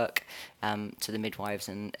that I work, to the midwives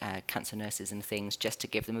and cancer nurses and things, just to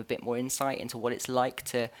give them a bit more insight into what it's like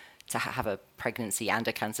to have a pregnancy and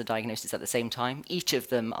a cancer diagnosis at the same time. Each of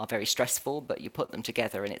them are very stressful, but you put them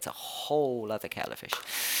together and it's a whole other kettle of fish.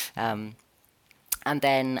 And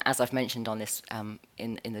then, as I've mentioned on this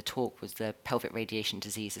in the talk, was the Pelvic Radiation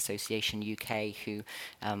Disease Association UK, who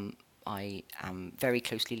I am very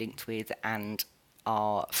closely linked with, and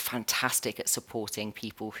are fantastic at supporting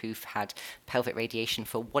people who've had pelvic radiation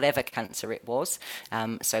for whatever cancer it was.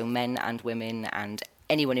 So men and women and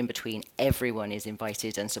anyone in between, everyone is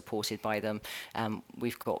invited and supported by them.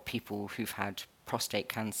 We've got people who've had prostate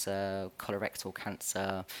cancer, colorectal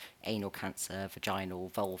cancer, anal cancer,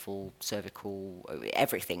 vaginal, vulval, cervical,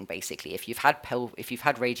 everything basically. If you've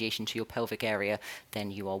had radiation to your pelvic area,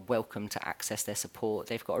 then you are welcome to access their support.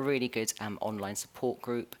 They've got a really good online support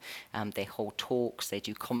group. They hold talks, they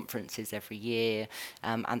do conferences every year,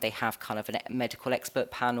 and they have kind of a medical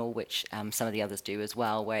expert panel, which some of the others do as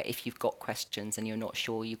well, where if you've got questions and you're not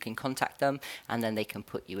sure, you can contact them, and then they can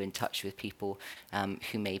put you in touch with people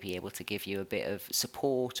who may be able to give you a bit of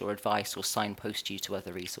support or advice, or signpost you to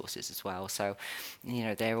other resources as well. So,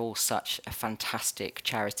 they're all such fantastic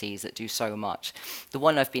charities that do so much. The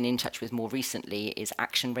one I've been in touch with more recently is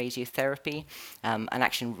Action Radiotherapy. And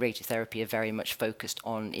Action Radiotherapy are very much focused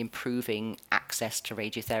on improving access to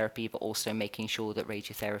radiotherapy, but also making sure that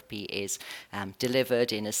radiotherapy is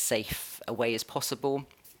delivered in as safe a way as possible.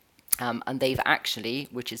 And they've actually,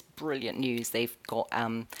 which is brilliant news, they've got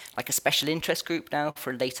like a special interest group now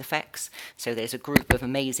for late effects. So there's a group of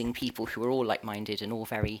amazing people who are all like-minded and all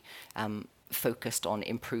very focused on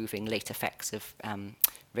improving late effects of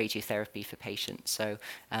radiotherapy for patients. So,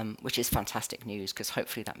 which is fantastic news, because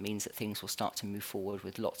hopefully that means that things will start to move forward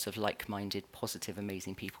with lots of like-minded, positive,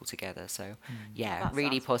 amazing people together. So, yeah,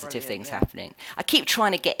 really positive things happening. I keep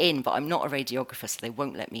trying to get in, but I'm not a radiographer, so they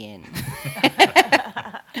won't let me in.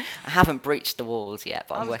 I haven't breached the walls yet,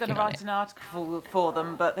 but I'm working on it. I was going to write an article for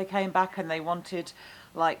them, but they came back and they wanted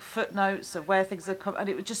like footnotes of where things had come, and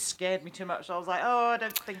it just scared me too much. I was like, I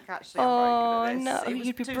don't think actually I'm very good at this. No, it was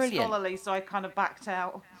you'd be too brilliant. scholarly, so I kind of backed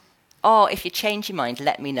out. If you change your mind,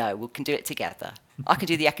 let me know. We can do it together. I can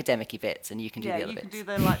do the academic-y bits, and you can do the other bits. Yeah, you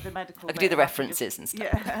can do the medical. I can do the references and stuff.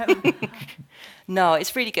 Yeah. No,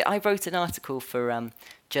 it's really good. I wrote an article for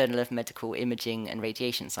Journal of Medical Imaging and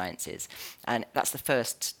Radiation Sciences, and that's the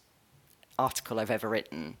first article I've ever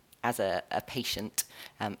written as a patient.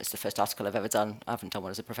 It's the first article I've ever done. I haven't done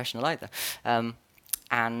one as a professional either.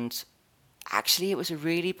 And actually, it was a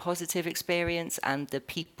really positive experience, and the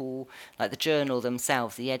people, like the journal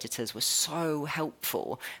themselves, the editors, were so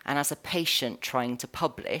helpful. And as a patient trying to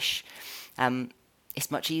publish,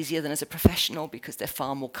 it's much easier than as a professional, because they're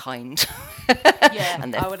far more kind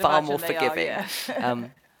and they're far more forgiving.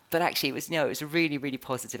 But actually, it was a really, really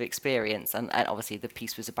positive experience. And obviously, the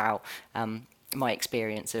piece was about my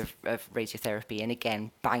experience of radiotherapy, and again,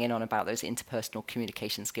 banging on about those interpersonal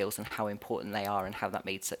communication skills and how important they are and how that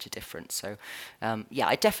made such a difference. So,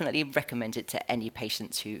 I definitely recommend it to any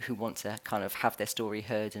patients who want to kind of have their story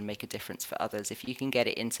heard and make a difference for others. If you can get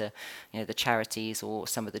it into, the charities or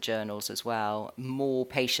some of the journals as well, more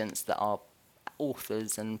patients that are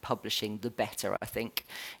authors and publishing, the better, I think.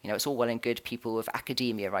 It's all well and good people of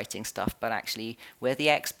academia writing stuff, but actually we're the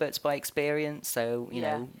experts by experience, so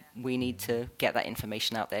we need to get that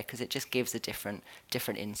information out there, because it just gives a different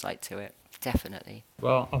insight to it. Definitely.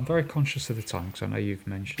 Well, I'm very conscious of the time, because I know you've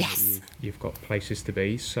mentioned Yes. that you've got places to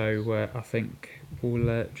be, so I think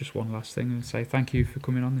we'll just one last thing and say thank you for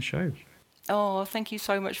coming on the show. Oh, thank you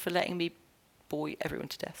so much for letting me bore everyone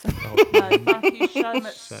to death. No, thank you so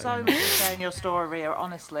much for sharing your story, Rhea.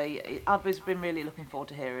 Honestly, I've been really looking forward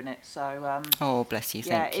to hearing it. So, oh, bless you.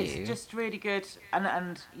 Thank you. It's just really good.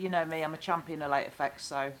 And you know me, I'm a champion of late effects,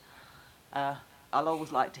 so I'll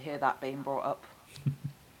always like to hear that being brought up.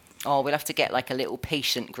 Oh, we'll have to get like a little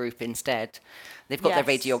patient group instead. They've got their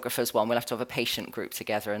Yes. radiographers one. We'll have to have a patient group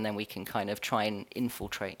together, and then we can kind of try and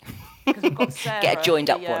infiltrate. Because we've got Sarah, Get a joined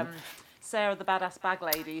up one. Sarah, the badass bag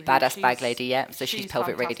lady. Badass bag lady, yeah. So she's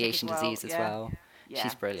pelvic fantastic radiation as well. disease as well. Yeah.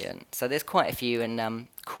 She's brilliant. So there's quite a few, and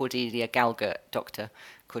Cordelia Galgut, Dr.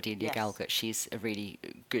 Cordelia Yes. Galgut, she's a really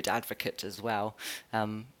good advocate as well.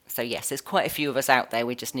 So yes, there's quite a few of us out there.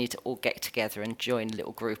 We just need to all get together and join a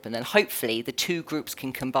little group, and then hopefully the two groups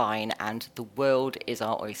can combine, and the world is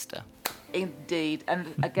our oyster. Indeed.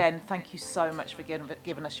 And again, thank you so much for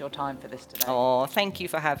giving us your time for this today. Oh, thank you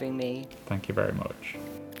for having me. Thank you very much.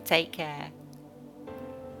 Take care.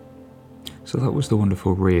 So that was the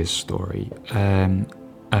wonderful Rhea's story. And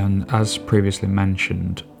as previously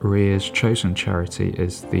mentioned, Rhea's chosen charity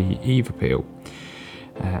is the Eve Appeal.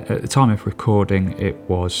 At the time of recording, it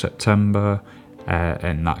was September,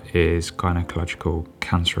 and that is Gynecological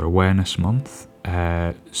Cancer Awareness Month.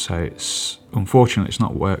 So unfortunately, it's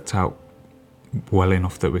not worked out well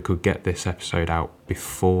enough that we could get this episode out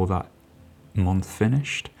before that month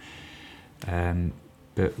finished.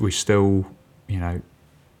 But we still,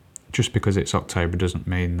 just because it's October doesn't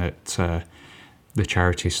mean that the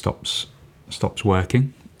charity stops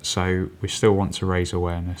working. So we still want to raise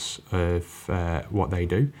awareness of what they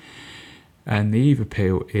do. And the Eve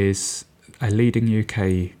Appeal is a leading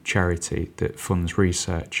UK charity that funds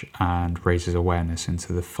research and raises awareness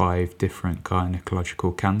into the 5 different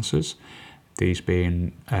gynecological cancers, these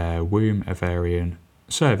being womb, ovarian,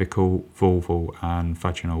 cervical, vulval and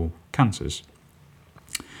vaginal cancers.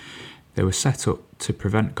 They were set up to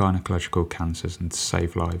prevent gynecological cancers and to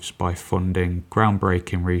save lives by funding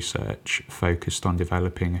groundbreaking research focused on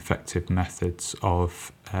developing effective methods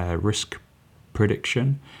of risk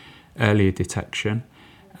prediction, earlier detection,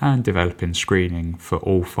 and developing screening for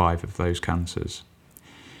all 5 of those cancers.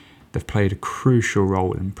 They've played a crucial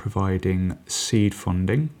role in providing seed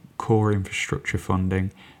funding, core infrastructure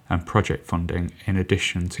funding, and project funding, in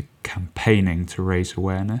addition to campaigning to raise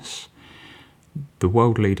awareness. The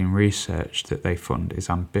world-leading research that they fund is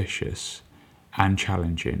ambitious and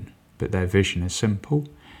challenging, but their vision is simple: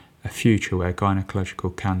 a future where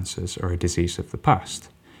gynecological cancers are a disease of the past.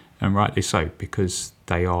 And rightly so, because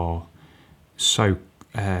they are so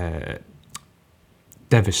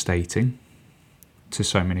devastating to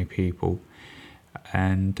so many people.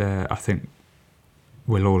 And I think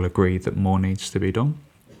we'll all agree that more needs to be done.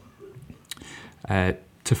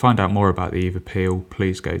 To find out more about the Eve Appeal,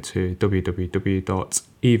 please go to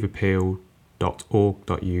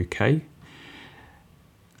www.eveappeal.org.uk.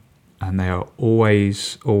 And they are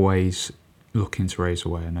always looking to raise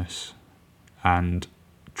awareness and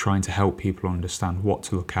trying to help people understand what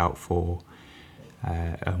to look out for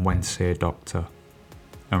and when to see a doctor.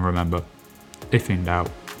 And remember, if in doubt,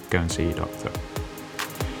 go and see your doctor.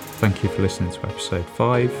 Thank you for listening to episode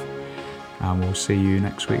 5, and we'll see you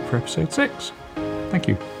next week for episode 6. Thank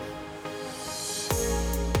you.